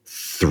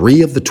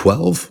 3 of the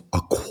 12,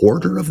 a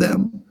quarter of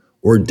them,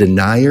 were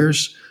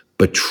deniers,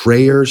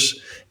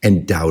 betrayers,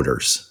 and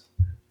doubters.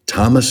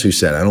 Thomas, who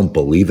said, I don't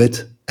believe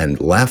it,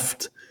 and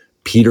left.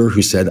 Peter,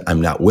 who said,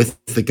 I'm not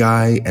with the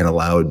guy, and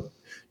allowed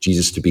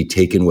Jesus to be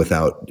taken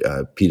without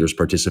Peter's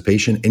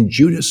participation. And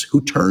Judas,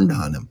 who turned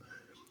on him.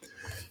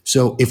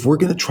 So if we're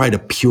going to try to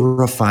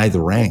purify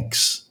the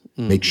ranks,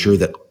 make sure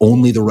that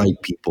only the right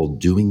people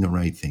doing the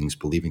right things,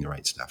 believing the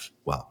right stuff,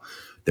 well,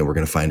 then we're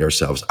going to find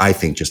ourselves, I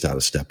think, just out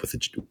of step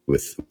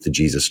with the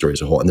Jesus story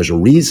as a whole. And there's a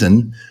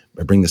reason,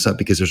 I bring this up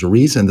because there's a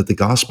reason that the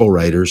gospel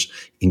writers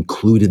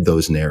included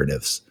those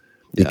narratives,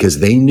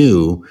 because they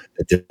knew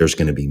that there's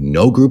going to be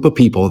no group of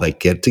people that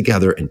get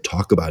together and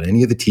talk about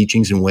any of the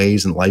teachings and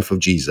ways and life of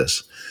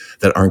Jesus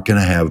that aren't going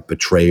to have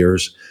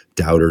betrayers,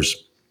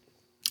 doubters,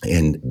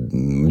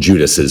 and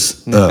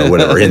Judas's,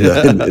 whatever, in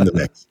the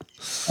mix.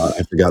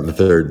 I forgot the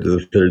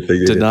third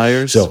thing.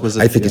 Deniers. So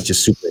I think it's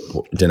just super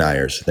important.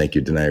 Deniers. Thank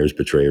you. Deniers,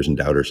 betrayers, and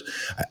doubters.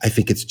 I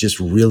think it's just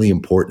really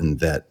important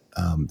that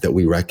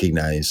we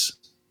recognize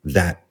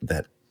that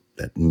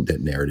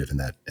narrative and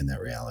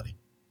that reality.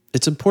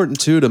 It's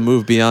important too to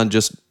move beyond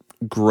just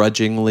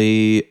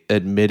grudgingly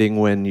admitting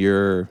when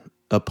your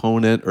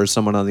opponent or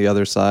someone on the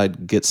other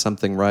side gets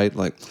something right.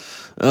 Like,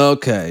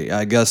 okay,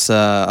 I guess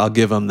I'll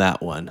give them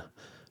that one.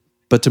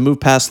 But to move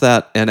past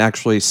that and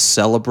actually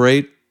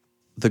celebrate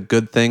the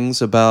good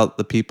things about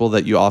the people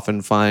that you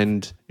often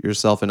find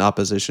yourself in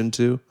opposition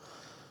to,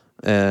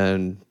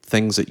 and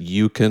things that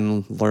you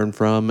can learn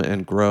from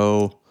and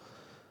grow,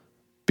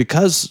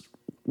 because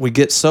we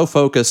get so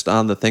focused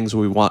on the things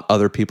we want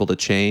other people to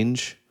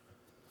change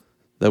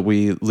that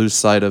we lose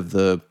sight of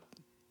the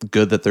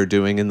good that they're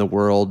doing in the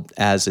world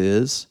as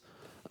is.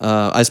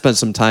 I spent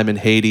some time in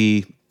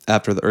Haiti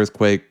after the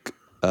earthquake,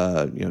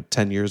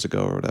 10 years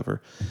ago or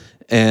whatever.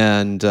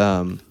 And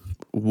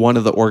one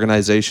of the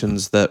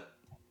organizations that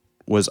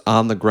was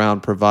on the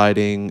ground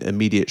providing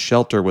immediate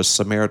shelter was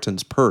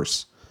Samaritan's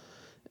Purse.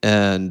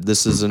 And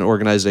this is an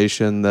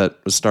organization that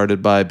was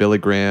started by Billy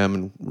Graham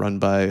and run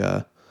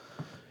by,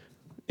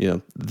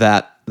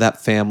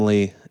 that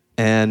family.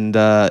 And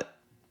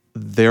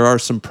there are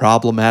some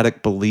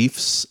problematic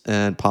beliefs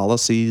and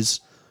policies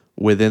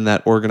within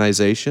that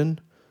organization.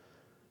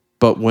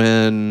 But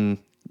when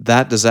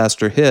that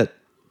disaster hit,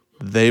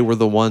 they were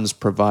the ones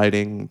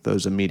providing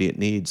those immediate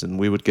needs. And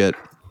we would get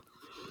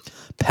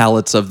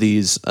pallets of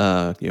these,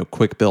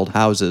 quick build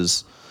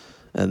houses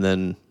and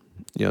then,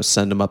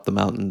 send them up the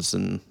mountains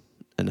and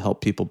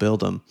help people build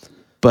them.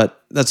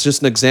 But that's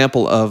just an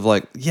example of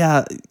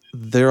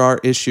there are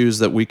issues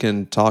that we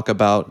can talk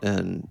about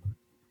and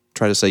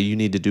try to say, you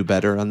need to do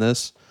better on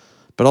this,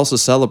 but also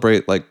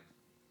celebrate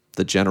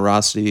the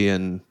generosity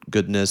and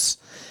goodness,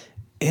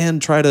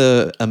 and try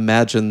to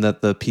imagine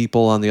that the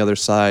people on the other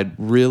side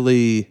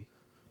really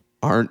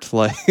aren't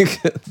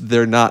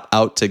they're not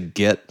out to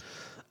get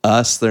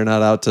us. They're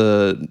not out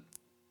to,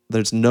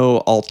 there's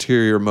no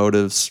ulterior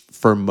motives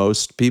for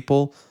most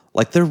people.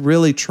 They're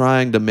really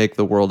trying to make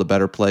the world a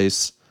better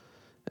place,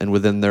 and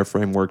within their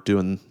framework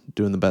doing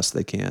the best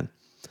they can.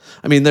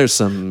 I mean, there's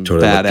some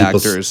bad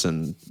actors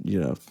and,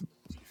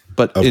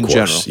 but in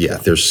general. Yeah,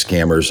 there's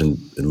scammers and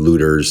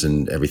looters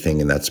and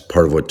everything. And that's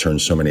part of what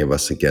turns so many of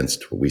us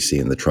against what we see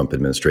in the Trump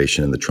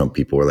administration and the Trump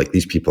people, where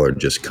these people are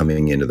just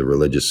coming into the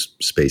religious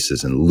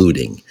spaces and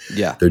looting.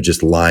 Yeah. They're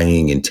just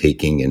lying and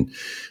taking and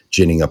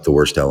ginning up the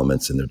worst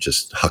elements, and they're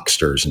just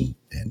hucksters and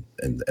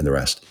the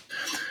rest.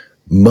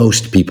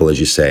 Most people, as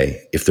you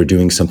say, if they're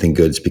doing something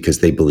good, it's because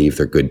they believe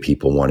they're good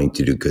people wanting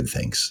to do good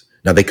things.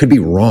 Now, they could be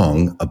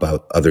wrong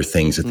about other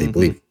things that they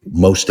believe.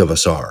 Most of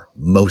us are.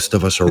 Most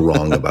of us are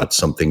wrong about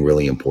something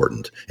really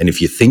important. And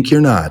if you think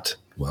you're not,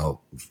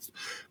 well,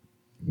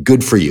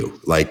 good for you.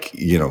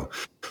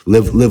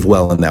 live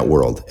well in that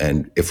world.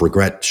 And if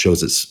regret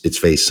shows its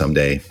face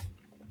someday,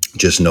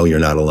 just know you're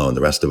not alone.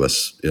 The rest of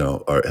us,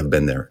 have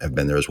been there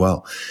as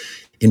well.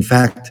 In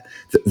fact,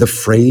 the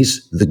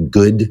phrase, the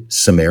Good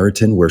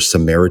Samaritan, where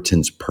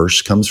Samaritan's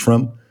purse comes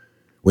from,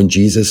 when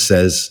Jesus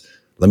says,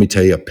 let me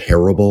tell you a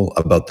parable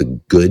about the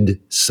Good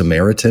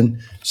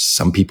Samaritan.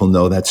 Some people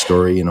know that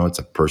story. It's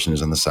a person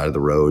who's on the side of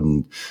the road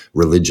and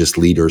religious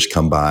leaders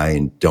come by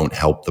and don't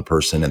help the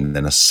person. And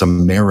then a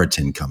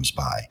Samaritan comes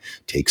by,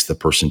 takes the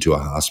person to a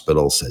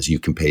hospital, says you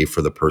can pay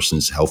for the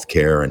person's health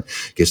care and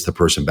gets the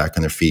person back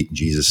on their feet. And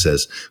Jesus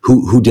says,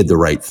 who did the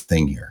right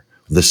thing here?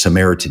 The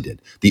Samaritan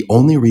did. The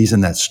only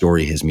reason that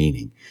story has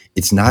meaning,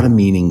 it's not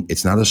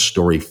a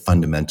story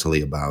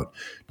fundamentally about,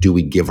 do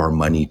we give our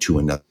money to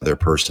another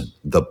person?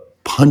 The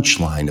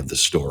punchline of the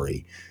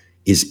story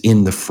is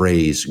in the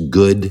phrase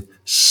Good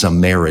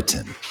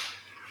Samaritan.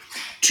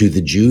 To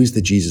the Jews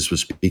that Jesus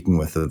was speaking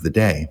with of the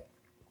day,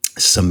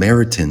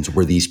 Samaritans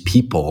were these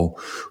people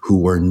who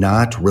were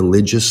not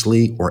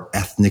religiously or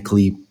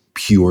ethnically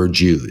pure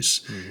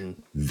Jews. Mm-hmm.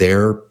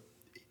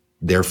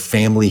 Their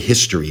family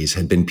histories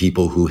had been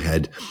people who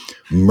had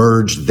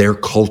merged their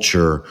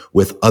culture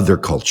with other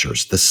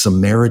cultures. The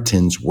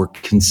Samaritans were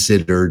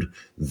considered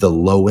the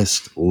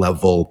lowest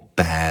level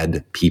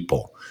bad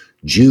people.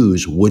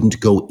 Jews wouldn't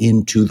go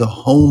into the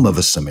home of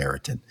a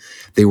Samaritan.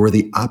 They were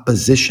the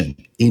opposition.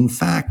 In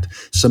fact,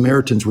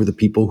 Samaritans were the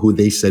people who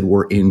they said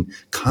were in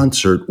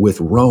concert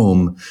with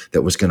Rome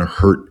that was going to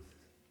hurt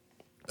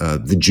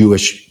the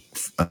Jewish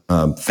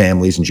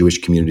families and Jewish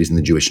communities in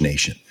the Jewish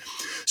nation.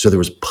 So there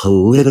was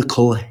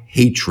political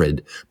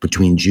hatred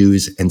between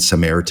Jews and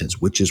Samaritans,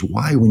 which is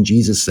why when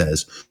Jesus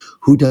says,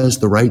 who does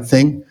the right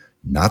thing?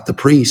 Not the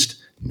priest,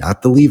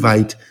 not the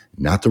Levite,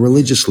 not the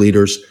religious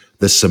leaders.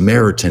 The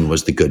Samaritan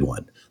was the good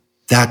one.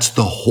 That's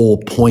the whole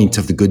point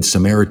of the Good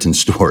Samaritan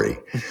story.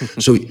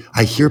 So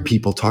I hear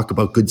people talk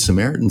about Good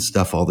Samaritan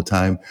stuff all the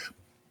time,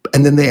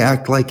 and then they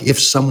act like if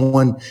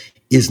someone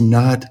is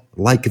not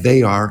like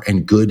they are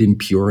and good and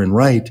pure and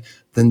right,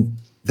 then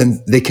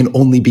they can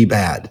only be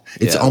bad.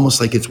 It's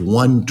almost like it's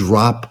one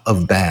drop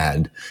of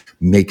bad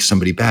makes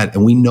somebody bad.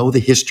 And we know the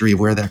history of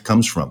where that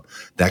comes from.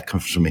 That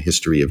comes from a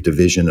history of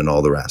division and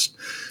all the rest.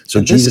 So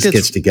and Jesus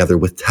gets together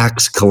with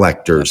tax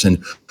collectors.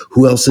 And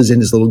who else is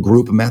in his little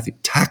group of Matthew?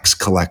 Tax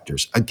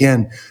collectors.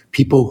 Again,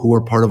 people who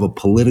are part of a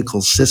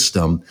political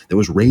system that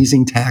was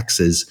raising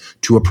taxes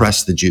to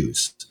oppress the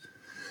Jews.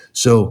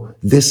 So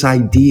this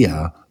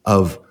idea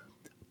of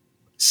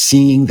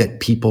seeing that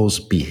people's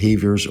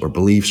behaviors or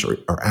beliefs or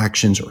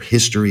actions or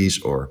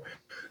histories or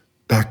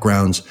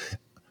backgrounds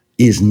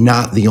is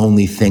not the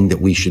only thing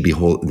that we should be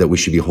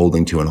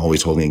holding to and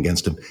always holding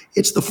against them.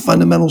 It's the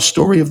fundamental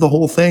story of the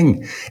whole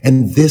thing.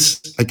 And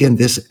this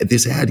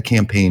ad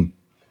campaign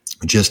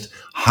just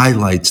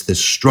highlights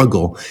this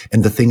struggle.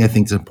 And the thing I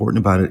think is important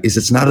about it is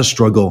it's not a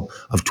struggle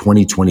of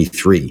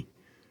 2023.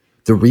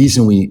 The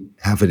reason we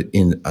have it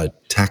in a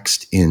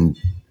text in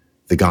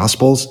the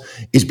Gospels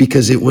is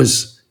because it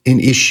was an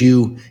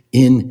issue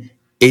in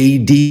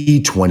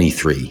AD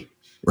 23,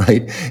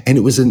 right? And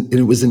it was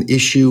an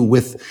issue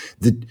with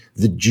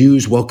the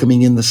Jews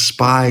welcoming in the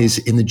spies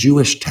in the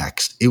Jewish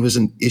text. It was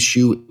an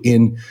issue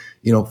in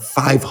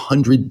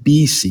 500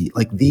 BC.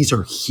 Like, these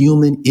are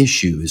human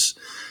issues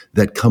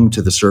that come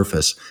to the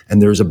surface,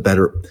 and there's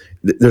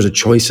a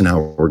choice in how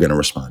we're going to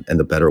respond. And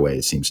the better way,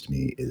 it seems to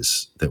me,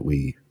 is that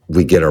we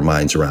get our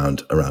minds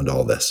around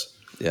all this.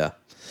 Yeah.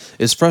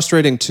 It's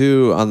frustrating,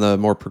 too, on the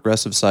more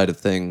progressive side of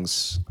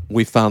things.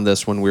 We found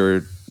this when we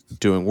were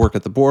doing work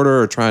at the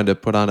border or trying to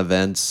put on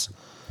events.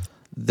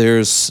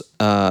 There's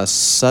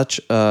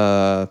such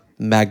a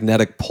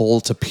magnetic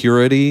pull to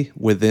purity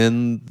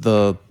within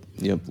the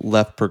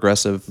left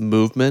progressive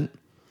movement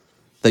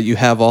that you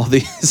have all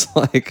these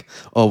like,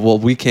 oh, well,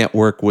 we can't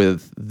work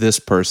with this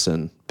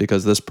person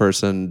because this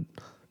person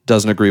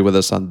doesn't agree with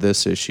us on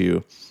this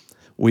issue.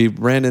 We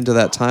ran into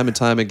that time and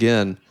time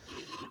again.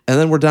 And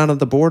then we're down at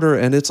the border,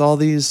 and it's all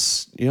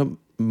these,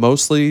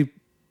 mostly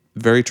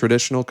very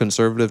traditional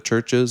conservative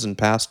churches and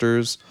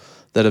pastors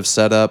that have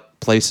set up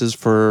places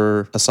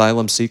for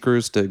asylum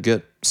seekers to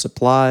get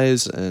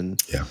supplies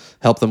and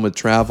help them with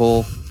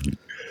travel.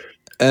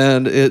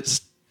 And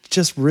it's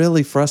just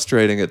really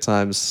frustrating at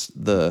times.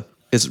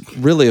 It's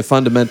really a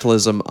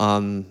fundamentalism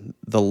on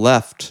the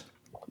left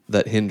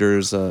that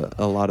hinders a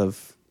lot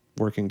of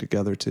working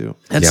together too.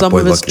 And some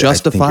of it's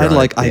justified.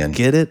 I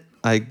get it.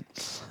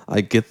 I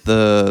get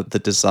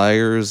the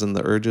desires and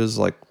the urges,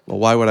 like, well,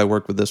 why would I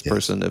work with this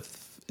person if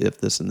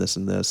this and this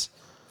and this?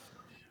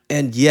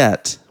 And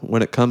yet,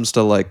 when it comes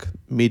to like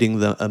meeting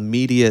the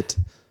immediate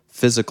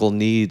physical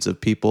needs of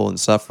people in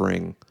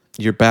suffering,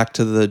 you're back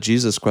to the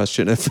Jesus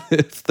question.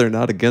 If they're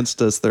not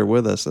against us, they're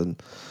with us.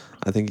 And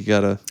I think you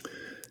got to,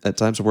 at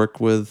times, work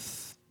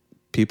with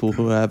people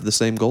who have the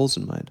same goals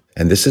in mind.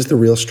 And this is the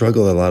real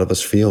struggle that a lot of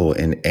us feel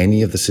in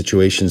any of the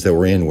situations that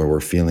we're in, where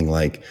we're feeling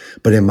like,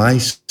 but am I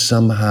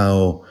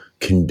somehow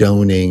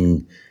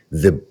condoning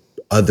the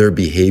other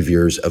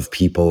behaviors of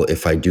people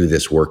if I do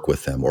this work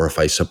with them, or if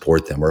I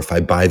support them, or if I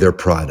buy their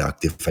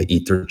product, if I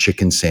eat their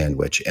chicken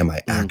sandwich? Am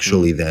I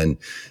actually then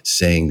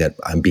saying that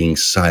I'm being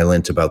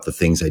silent about the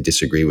things I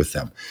disagree with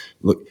them?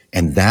 Look,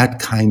 and that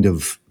kind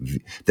of,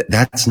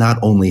 that's not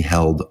only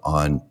held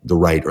on the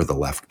right or the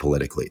left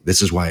politically.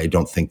 This is why I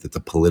don't think that the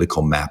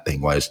political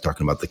mapping, why I was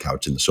talking about the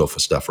couch and the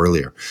sofa stuff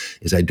earlier,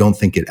 is I don't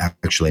think it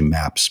actually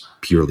maps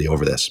purely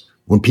over this.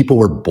 When people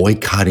were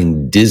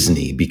boycotting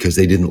Disney because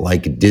they didn't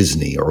like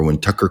Disney, or when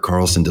Tucker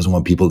Carlson doesn't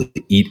want people to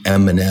eat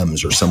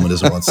M&Ms, or someone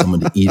doesn't want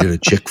someone to eat at a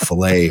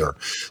Chick-fil-A, or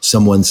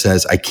someone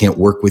says, I can't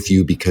work with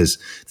you because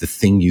the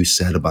thing you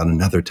said about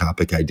another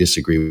topic I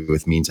disagree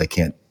with means I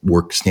can't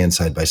stand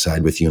side by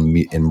side with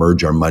you and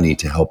merge our money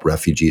to help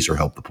refugees or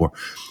help the poor.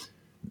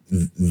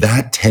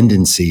 That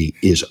tendency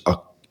is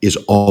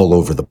all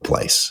over the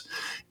place.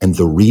 And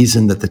the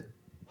reason that the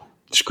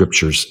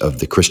scriptures of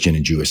the Christian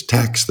and Jewish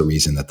texts, the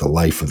reason that the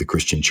life of the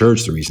Christian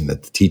church, the reason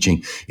that the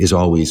teaching is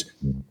always,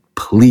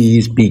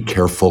 please be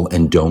careful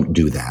and don't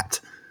do that,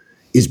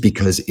 is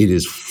because it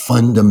is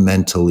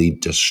fundamentally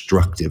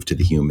destructive to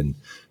the human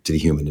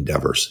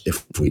endeavors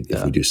if we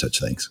do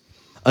such things.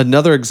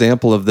 Another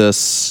example of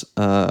this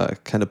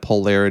kind of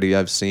polarity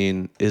I've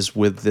seen is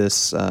with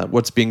this,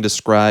 what's being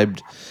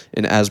described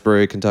in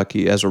Asbury,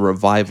 Kentucky as a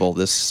revival.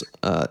 This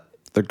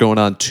they're going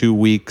on 2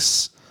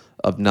 weeks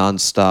of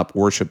nonstop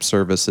worship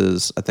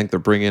services. I think they're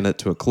bringing it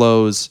to a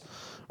close,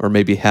 or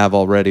maybe have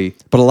already.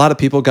 But a lot of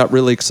people got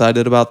really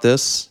excited about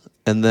this,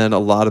 and then a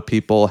lot of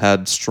people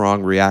had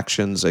strong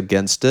reactions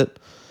against it.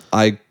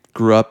 I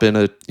grew up in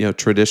a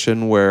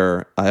tradition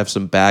where I have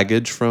some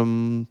baggage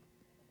from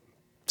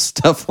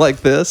stuff like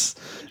this,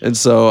 and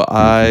so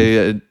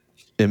I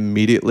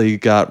immediately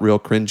got real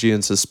cringy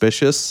and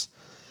suspicious.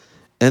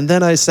 And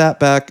then I sat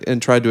back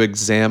and tried to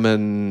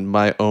examine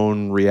my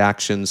own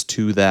reactions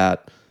to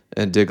that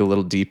and dig a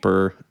little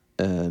deeper,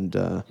 and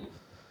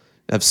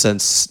have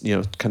since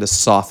kind of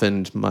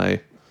softened my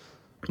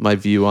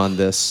view on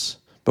this.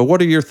 But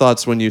what are your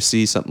thoughts when you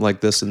see something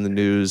like this in the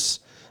news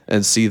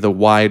and see the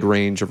wide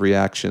range of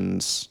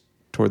reactions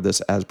toward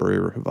this Asbury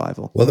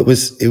revival? Well, it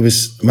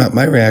was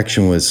my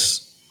reaction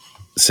was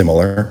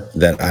similar,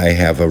 that I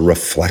have a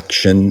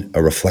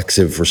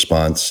reflexive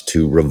response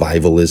to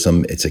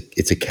revivalism. It's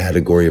a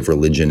category of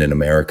religion in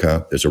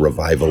America. There's a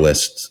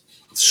revivalist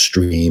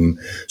stream.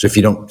 So if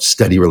you don't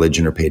study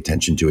religion or pay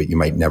attention to it, you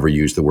might never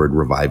use the word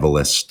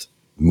revivalist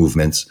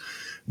movements.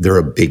 They're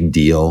a big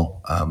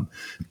deal.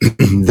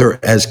 They're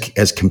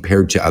as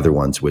compared to other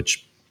ones,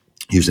 which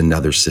use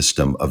another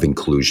system of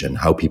inclusion,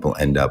 how people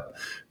end up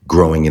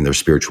growing in their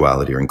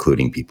spirituality or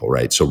including people,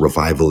 right? So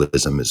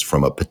revivalism is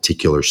from a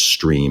particular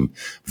stream,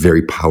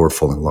 very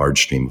powerful and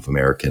large stream of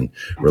American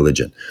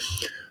religion.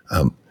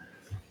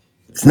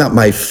 It's not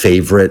my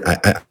favorite.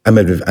 I'm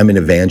an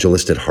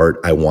evangelist at heart.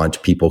 I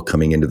want people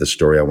coming into the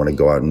story. I want to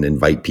go out and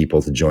invite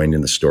people to join in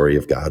the story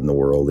of God in the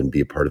world and be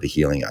a part of the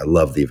healing. I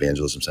love the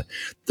evangelism side.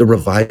 The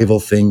revival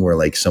thing where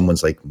like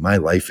someone's like, my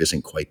life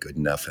isn't quite good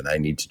enough and I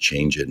need to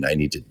change it and I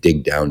need to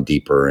dig down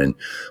deeper and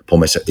pull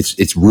myself.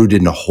 It's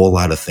rooted in a whole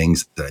lot of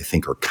things that I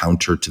think are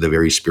counter to the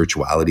very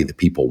spirituality that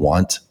people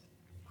want,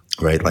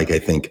 right? Like I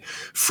think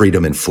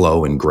freedom and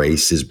flow and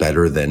grace is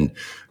better than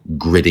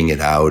gritting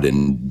it out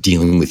and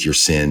dealing with your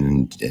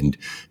sin and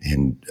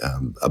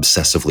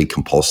obsessively,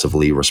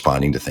 compulsively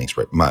responding to things,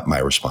 right? My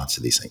response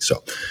to these things.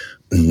 So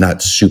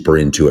not super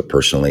into it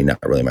personally, not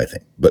really my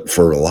thing. But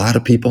for a lot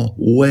of people,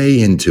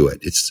 way into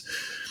it.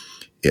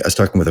 I was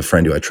talking with a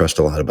friend who I trust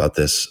a lot about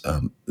this,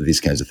 these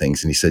kinds of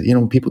things. And he said,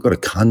 when people go to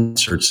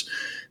concerts,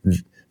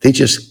 they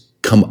just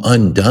come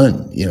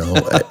undone, in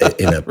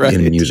a right.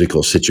 in a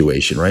musical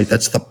situation, right?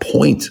 That's the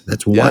point.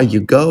 That's why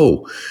you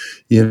go.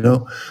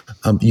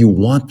 You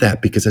want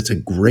that because that's a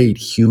great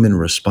human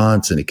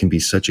response and it can be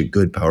such a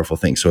good, powerful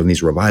thing. So in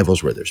these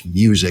revivals where there's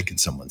music and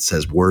someone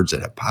says words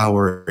that have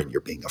power and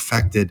you're being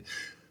affected,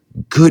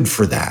 good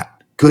for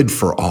that. Good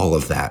for all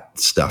of that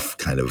stuff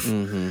kind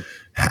of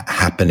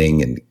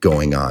happening and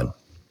going on.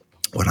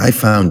 What I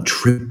found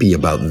trippy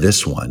about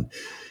this one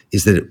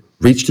is that it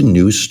reached a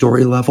news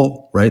story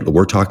level, right?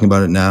 We're talking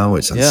about it now.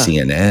 It's on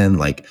CNN.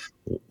 Like,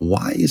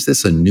 why is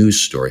this a news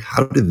story?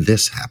 How did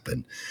this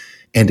happen?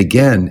 And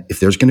again, if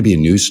there's going to be a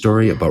news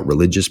story about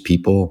religious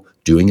people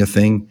doing a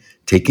thing,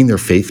 taking their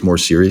faith more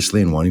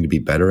seriously and wanting to be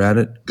better at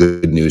it,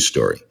 good news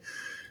story.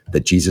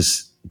 That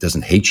Jesus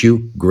doesn't hate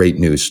you, great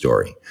news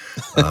story.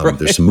 Right.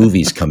 There's some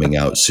movies coming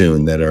out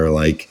soon that are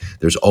like,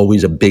 there's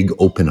always a big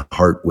open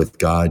heart with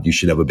God. You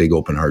should have a big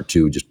open heart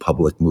too, just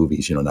public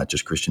movies, not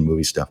just Christian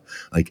movie stuff.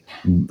 Like,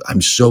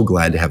 I'm so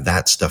glad to have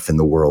that stuff in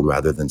the world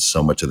rather than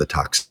so much of the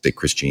toxic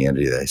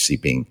Christianity that I see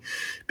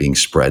being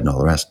spread and all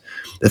the rest.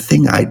 The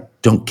thing I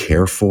don't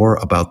care for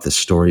about the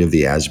story of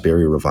the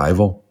Asbury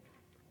revival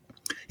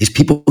is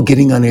people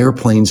getting on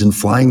airplanes and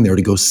flying there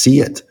to go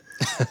see it.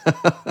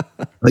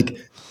 Like,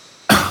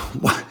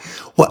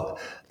 what?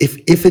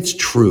 If it's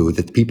true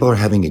that people are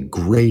having a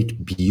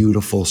great,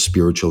 beautiful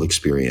spiritual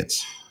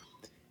experience,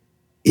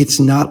 it's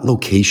not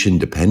location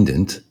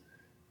dependent.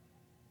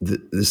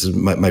 this is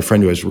my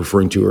friend who I was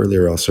referring to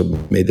earlier also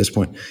made this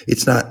point.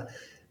 It's not,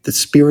 the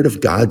Spirit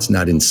of God's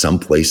not in some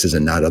places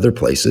and not other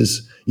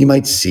places. You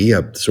might see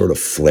a sort of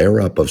flare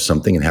up of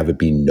something and have it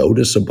be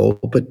noticeable,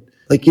 but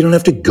like you don't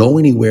have to go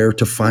anywhere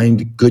to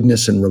find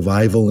goodness and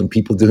revival and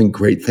people doing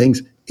great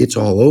things. It's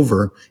all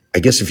over. I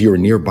guess if you were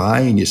nearby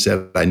and you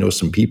said, I know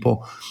some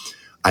people,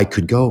 I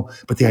could go.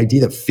 But the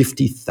idea that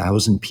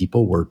 50,000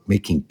 people were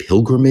making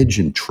pilgrimage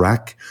and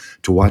trek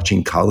to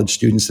watching college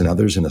students and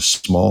others in a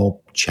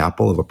small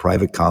chapel of a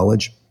private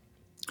college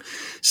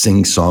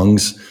sing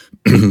songs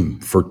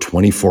for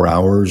 24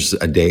 hours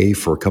a day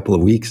for a couple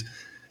of weeks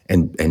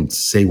and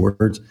say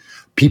words.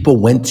 People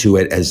went to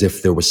it as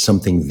if there was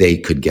something they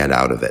could get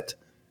out of it.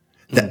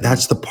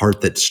 That's the part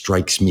that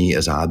strikes me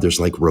as odd. There's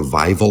like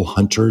revival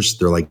hunters.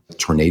 They're like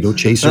tornado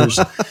chasers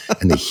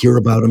and they hear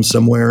about them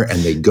somewhere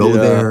and they go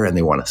there and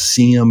they want to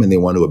see them and they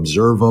want to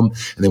observe them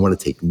and they want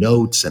to take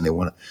notes and they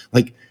want to,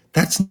 like,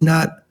 that's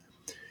not,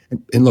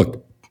 and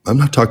look, I'm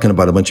not talking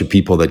about a bunch of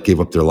people that gave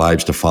up their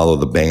lives to follow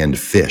the band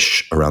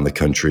Fish around the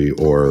country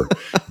or,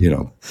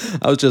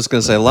 I was just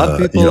going to say, a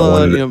lot of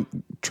people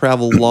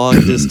travel long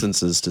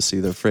distances to see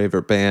their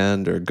favorite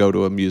band or go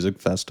to a music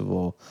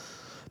festival.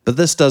 But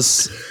this does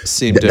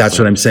seem different. That's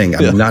what I'm saying.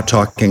 I'm not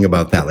talking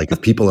about that. Like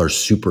if people are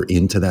super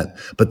into that,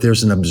 but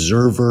there's an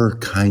observer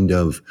kind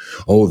of,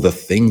 the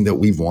thing that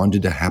we've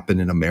wanted to happen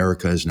in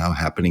America is now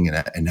happening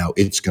and now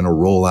it's going to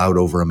roll out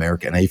over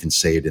America. And I even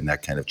say it in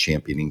that kind of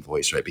championing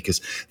voice, right? Because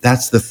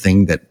that's the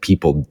thing that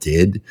people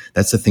did.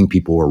 That's the thing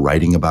people were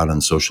writing about on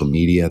social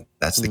media.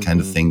 That's the kind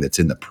of thing that's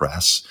in the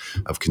press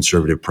of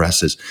conservative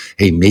press is,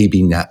 hey,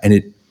 maybe not.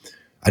 And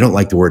I don't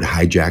like the word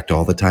hijacked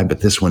all the time,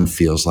 but this one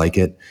feels like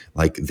it.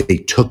 Like they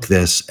took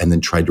this and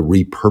then tried to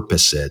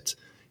repurpose it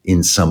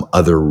in some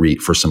other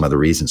for some other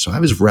reason. So I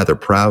was rather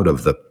proud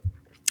of the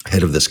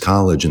head of this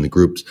college and the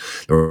groups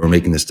that were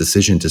making this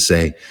decision to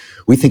say,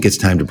 we think it's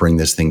time to bring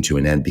this thing to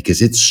an end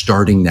because it's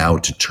starting now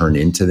to turn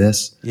into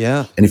this.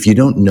 Yeah. And if you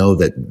don't know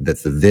that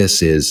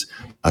this is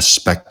a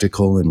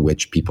spectacle in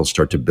which people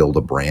start to build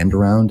a brand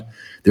around,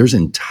 there's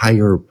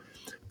entire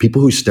people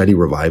who study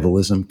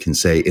revivalism can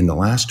say in the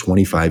last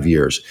 25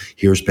 years,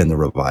 here's been the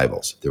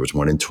revivals. There was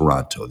one in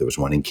Toronto. There was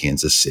one in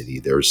Kansas City.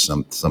 There was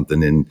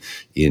something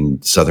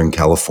in Southern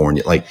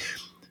California. Like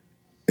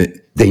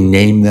they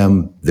name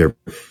them their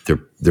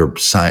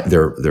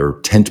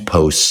tent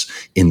posts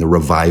in the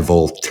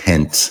revival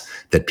tent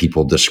that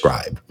people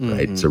describe,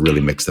 right? To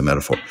really mix the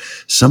metaphor.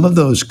 Some of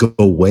those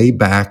go way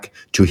back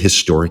to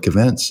historic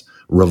events.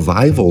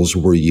 Revivals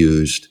were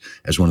used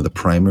as one of the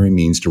primary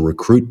means to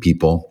recruit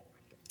people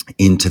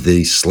into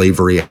the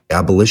slavery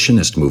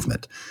abolitionist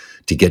movement.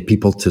 To get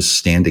people to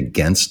stand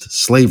against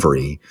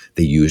slavery,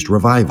 they used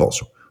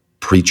revivals.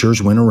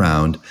 Preachers went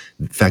around.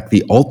 In fact,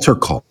 the altar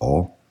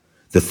call,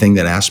 the thing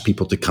that asked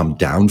people to come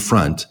down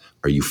front,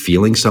 are you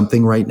feeling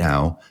something right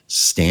now?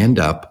 Stand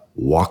up,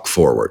 walk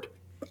forward.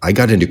 I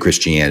got into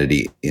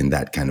Christianity in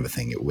that kind of a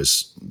thing. It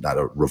was not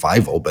a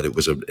revival, but it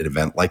was an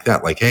event like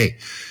that. Like, hey,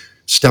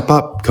 step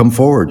up, come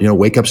forward,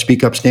 wake up,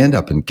 speak up, stand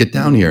up, and get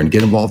down here and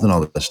get involved in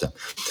all this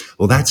stuff.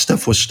 Well, that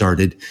stuff was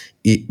started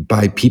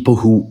by people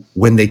who,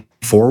 when they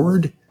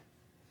forward,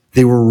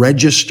 they were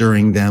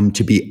registering them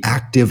to be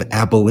active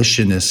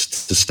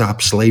abolitionists to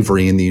stop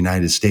slavery in the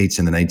United States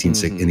in the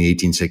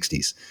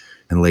 1860s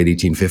and late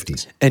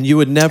 1850s. And you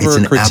would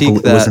never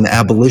critique that. It was an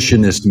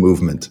abolitionist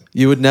movement.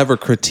 You would never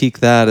critique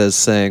that as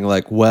saying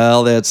like,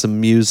 well, they had some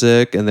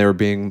music and they were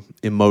being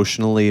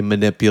emotionally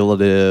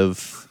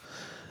manipulative.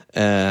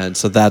 And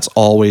so that's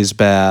always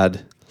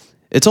bad.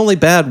 It's only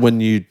bad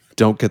when you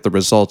don't get the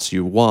results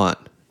you want.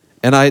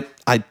 And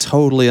I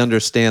totally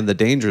understand the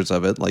dangers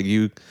of it. Like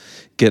you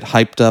get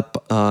hyped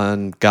up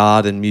on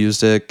God and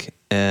music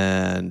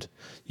and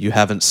you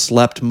haven't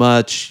slept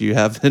much, you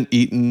haven't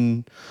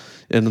eaten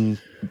in,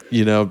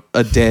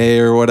 a day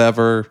or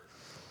whatever.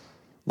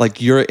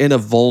 Like you're in a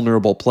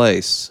vulnerable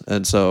place.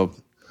 And so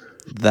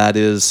that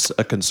is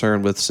a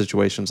concern with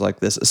situations like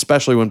this,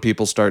 especially when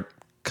people start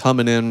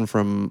coming in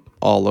from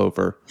all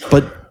over.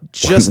 But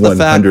just the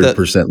fact that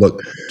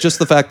just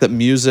the fact that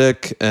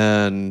music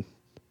and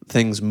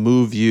things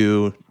move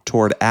you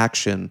toward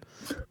action,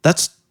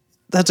 that's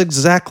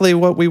exactly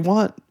what we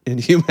want in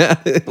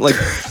humanity. Like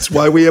that's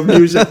why we have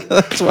music.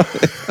 That's why.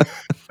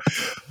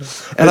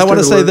 And I want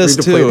to say this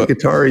too. I played the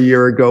guitar a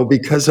year ago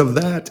because of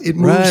that. It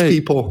moves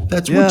people.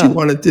 That's what you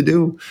wanted to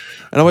do.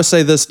 And I want to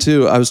say this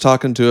too. I was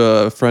talking to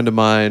a friend of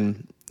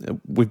mine.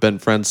 We've been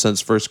friends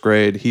since first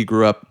grade. He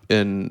grew up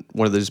in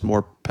one of these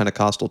more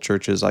Pentecostal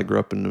churches. I grew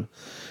up in,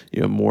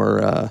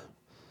 more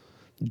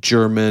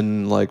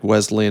German, like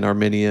Wesleyan,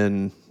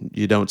 Arminian,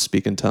 you don't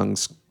speak in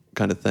tongues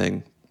kind of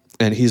thing.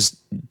 And he's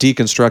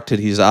deconstructed.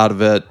 He's out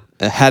of it.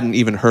 I hadn't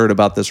even heard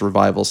about this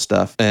revival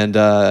stuff.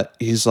 And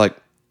he's like,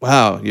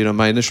 wow,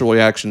 my initial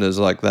reaction is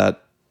like,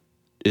 that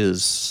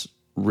is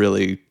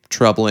really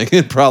troubling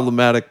and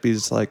problematic.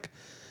 Because like,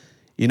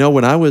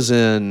 when I was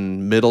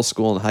in middle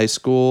school and high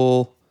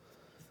school,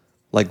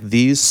 like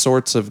these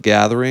sorts of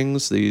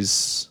gatherings,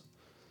 these,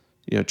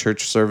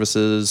 church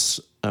services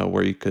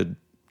where you could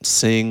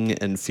sing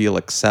and feel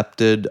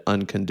accepted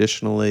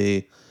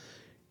unconditionally.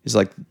 He's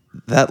like,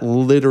 that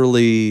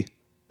literally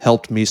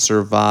helped me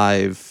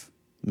survive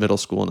middle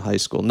school and high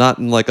school. Not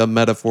in like a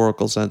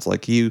metaphorical sense,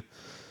 like he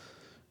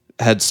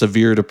had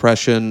severe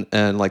depression,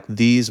 and like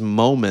these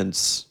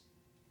moments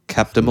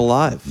kept him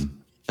alive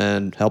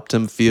and helped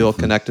him feel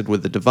connected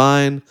with the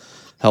divine,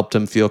 helped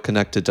him feel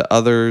connected to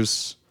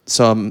others.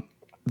 So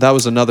that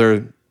was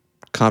another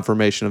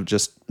confirmation of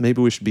just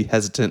maybe we should be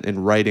hesitant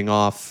in writing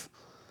off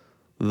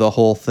the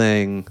whole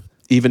thing,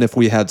 even if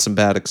we had some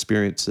bad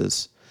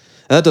experiences.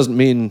 And that doesn't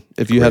mean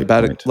if you had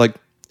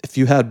if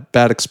you had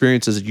bad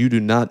experiences, you do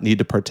not need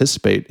to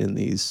participate in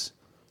these,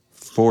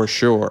 for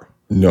sure.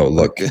 No,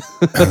 look,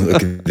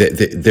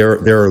 there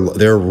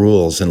are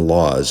rules and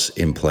laws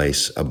in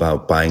place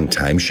about buying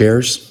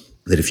timeshares.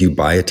 That if you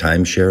buy a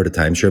timeshare at a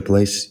timeshare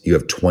place, you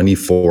have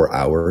 24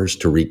 hours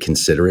to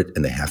reconsider it,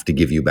 and they have to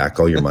give you back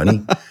all your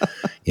money.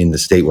 In the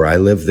state where I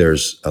live,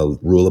 there's a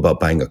rule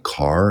about buying a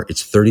car.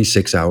 It's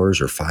 36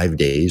 hours or 5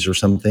 days or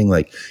something.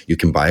 Like, you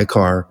can buy a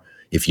car.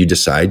 If you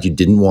decide you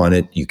didn't want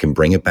it, you can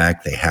bring it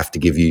back. They have to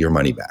give you your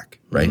money back,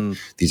 right?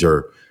 These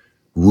are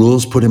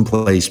rules put in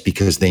place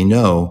because they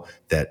know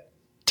that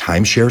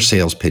timeshare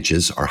sales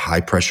pitches are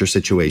high-pressure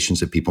situations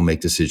that people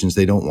make decisions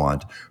they don't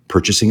want.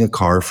 Purchasing a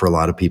car for a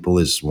lot of people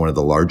is one of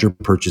the larger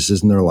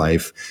purchases in their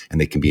life,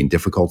 and they can be in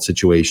difficult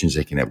situations.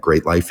 They can have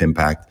great life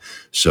impact.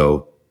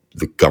 So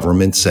the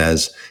government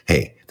says,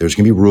 hey, there's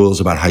going to be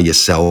rules about how you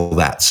sell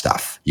that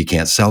stuff. You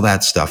can't sell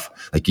that stuff.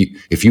 Like,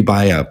 if you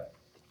buy a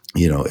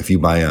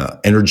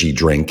energy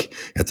drink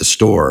at the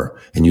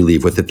store and you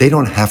leave with it, they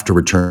don't have to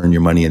return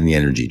your money in the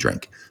energy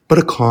drink. But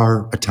a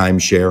car, a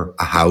timeshare,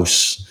 a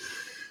house,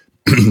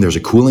 there's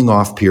a cooling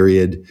off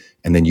period,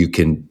 and then you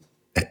can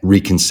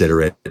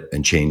reconsider it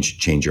and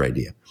change your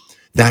idea.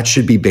 That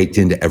should be baked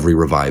into every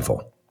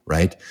revival,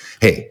 right?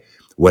 Hey,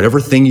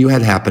 whatever thing you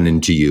had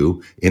happening to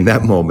you in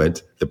that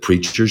moment, the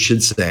preacher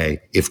should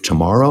say, if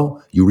tomorrow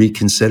you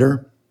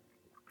reconsider,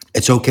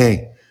 it's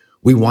okay.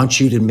 We want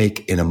you to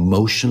make an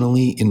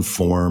emotionally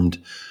informed,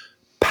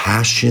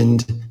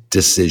 passionate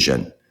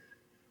decision.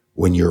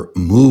 When you're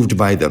moved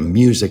by the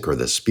music or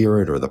the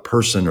spirit or the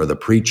person or the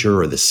preacher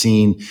or the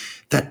scene,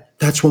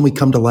 that's when we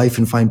come to life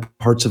and find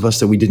parts of us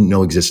that we didn't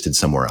know existed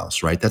somewhere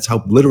else, right? That's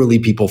how literally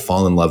people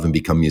fall in love and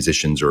become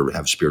musicians or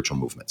have spiritual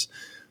movements.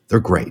 They're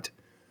great.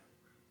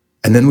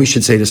 And then we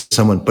should say to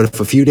someone, but if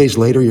a few days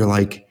later you're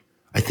like,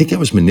 I think I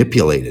was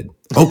manipulated.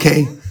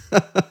 Okay.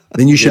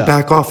 Then you should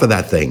back off of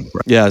that thing.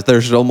 Right? Yeah,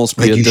 there should almost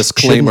be a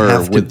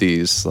disclaimer with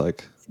these.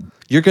 Like,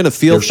 you're going to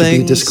feel things. There should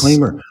be a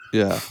disclaimer.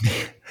 Yeah.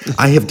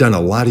 I have done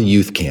a lot of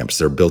youth camps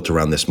that are built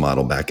around this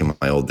model back in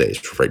my old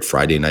days, right?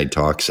 Friday night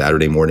talk,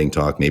 Saturday morning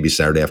talk, maybe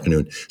Saturday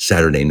afternoon,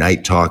 Saturday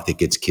night talk that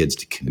gets kids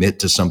to commit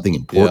to something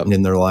important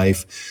in their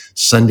life.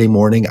 Sunday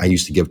morning, I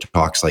used to give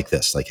talks like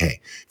this, like, hey,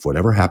 if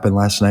whatever happened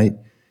last night,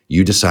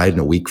 you decide in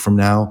a week from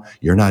now,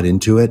 you're not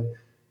into it,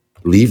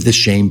 leave the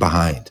shame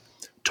behind.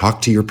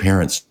 Talk to your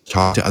parents,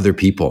 talk to other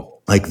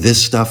people. Like,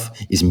 this stuff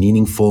is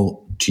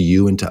meaningful to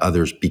you and to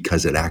others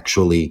because it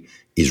actually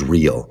is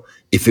real.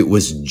 If it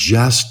was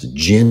just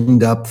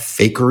ginned up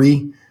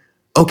fakery,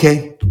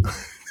 okay,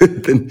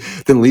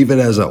 then leave it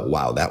as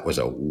wow, that was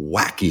a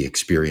wacky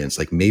experience.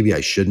 Like, maybe I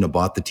shouldn't have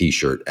bought the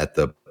T-shirt at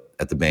the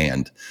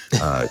band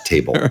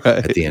table right.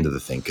 At the end of the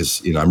thing,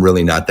 because I'm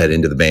really not that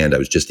into the band. I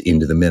was just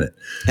into the minute.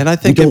 And I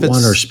think we don't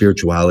want our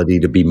spirituality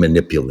to be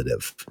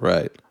manipulative,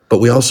 right? But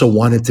we also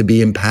want it to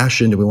be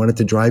impassioned, and we want it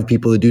to drive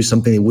people to do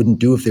something they wouldn't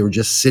do if they were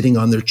just sitting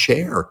on their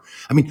chair.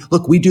 I mean,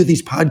 look, we do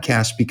these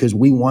podcasts because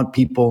we want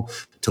people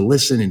to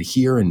listen and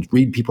hear and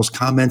read people's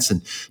comments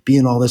and be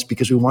in all this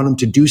because we want them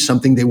to do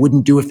something they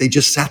wouldn't do if they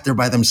just sat there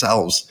by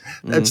themselves.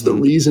 That's the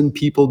reason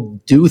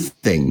people do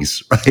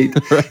things, right?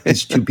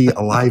 It's to be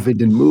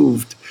alivened and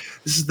moved.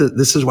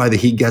 This is why the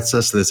He Gets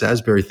Us, this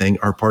Asbury thing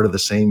are part of the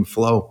same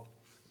flow.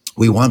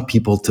 We want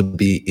people to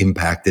be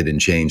impacted and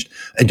changed,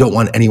 and don't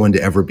want anyone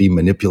to ever be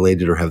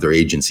manipulated or have their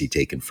agency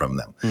taken from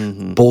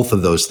them. Both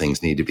of those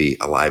things need to be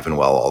alive and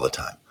well all the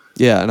time.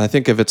 Yeah, and I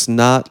think if it's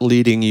not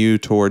leading you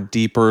toward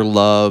deeper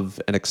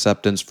love and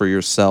acceptance for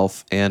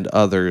yourself and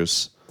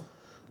others,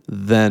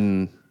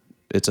 then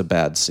it's a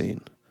bad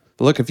scene.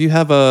 But look, if you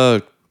have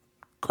a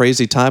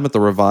crazy time at the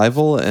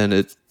revival and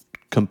it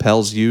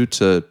compels you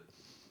to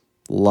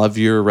love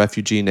your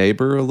refugee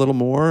neighbor a little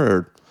more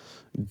or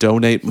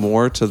donate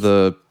more to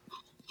the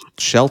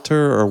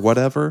shelter or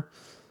whatever,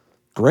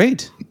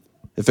 great.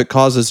 If it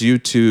causes you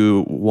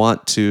to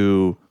want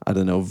to,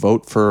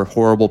 vote for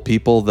horrible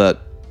people that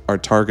are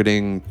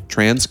targeting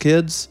trans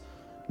kids,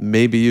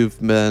 maybe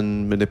you've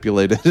been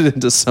manipulated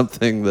into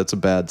something that's a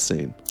bad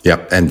scene.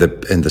 Yeah, and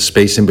the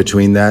space in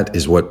between that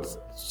is what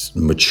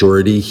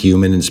maturity,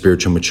 human and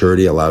spiritual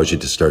maturity, allows you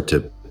to start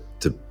to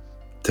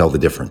tell the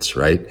difference,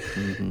 right?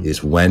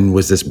 Is when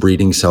was this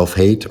breeding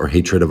self-hate or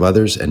hatred of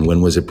others, and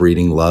when was it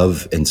breeding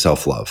love and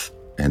self-love?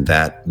 And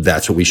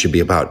that's what we should be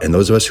about. And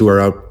those of us who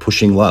are out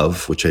pushing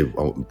love, which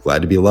I'm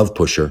glad to be a love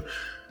pusher,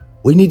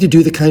 we need to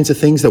do the kinds of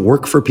things that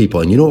work for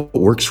people. And you know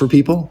what works for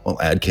people? Well,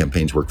 ad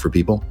campaigns work for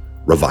people.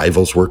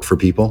 Revivals work for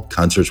people.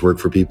 Concerts work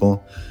for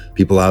people.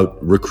 People out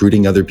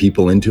recruiting other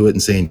people into it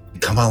and saying,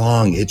 come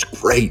along, it's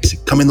great.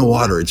 Come in the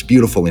water, it's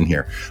beautiful in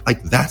here.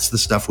 Like, that's the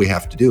stuff we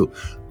have to do.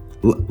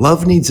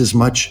 Love needs as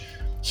much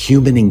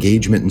human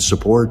engagement and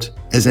support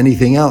as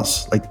anything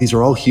else. Like, these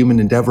are all human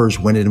endeavors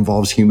when it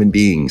involves human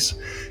beings,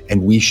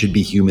 and we should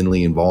be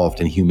humanly involved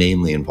and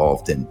humanely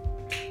involved in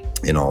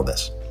all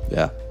this.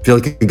 Yeah. Feel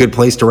like a good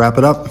place to wrap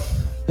it up?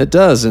 It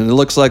does, and it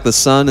looks like the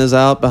sun is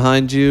out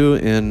behind you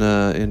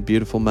in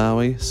beautiful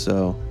Maui.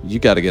 So you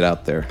got to get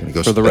out there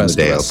for the rest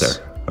of us. Out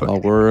there. Okay. While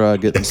we're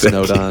getting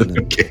snowed on.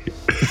 Okay.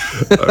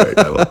 All right.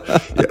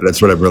 Yeah,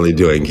 that's what I'm really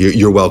doing.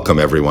 You're welcome,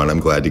 everyone. I'm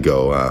glad to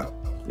go.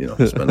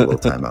 Spend a little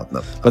time out in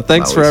the. But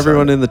thanks Maui for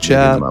everyone in the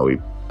chat.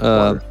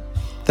 Water.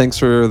 Thanks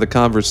for the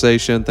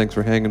conversation. Thanks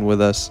for hanging with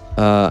us.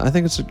 I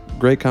think it's a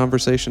great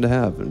conversation to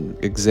have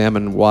and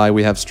examine why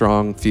we have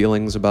strong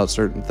feelings about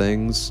certain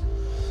things.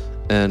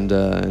 And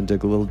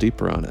dig a little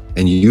deeper on it.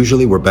 And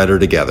usually we're better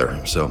together.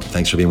 So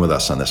thanks for being with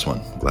us on this one.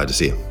 Glad to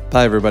see you.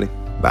 Bye, everybody.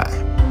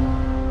 Bye.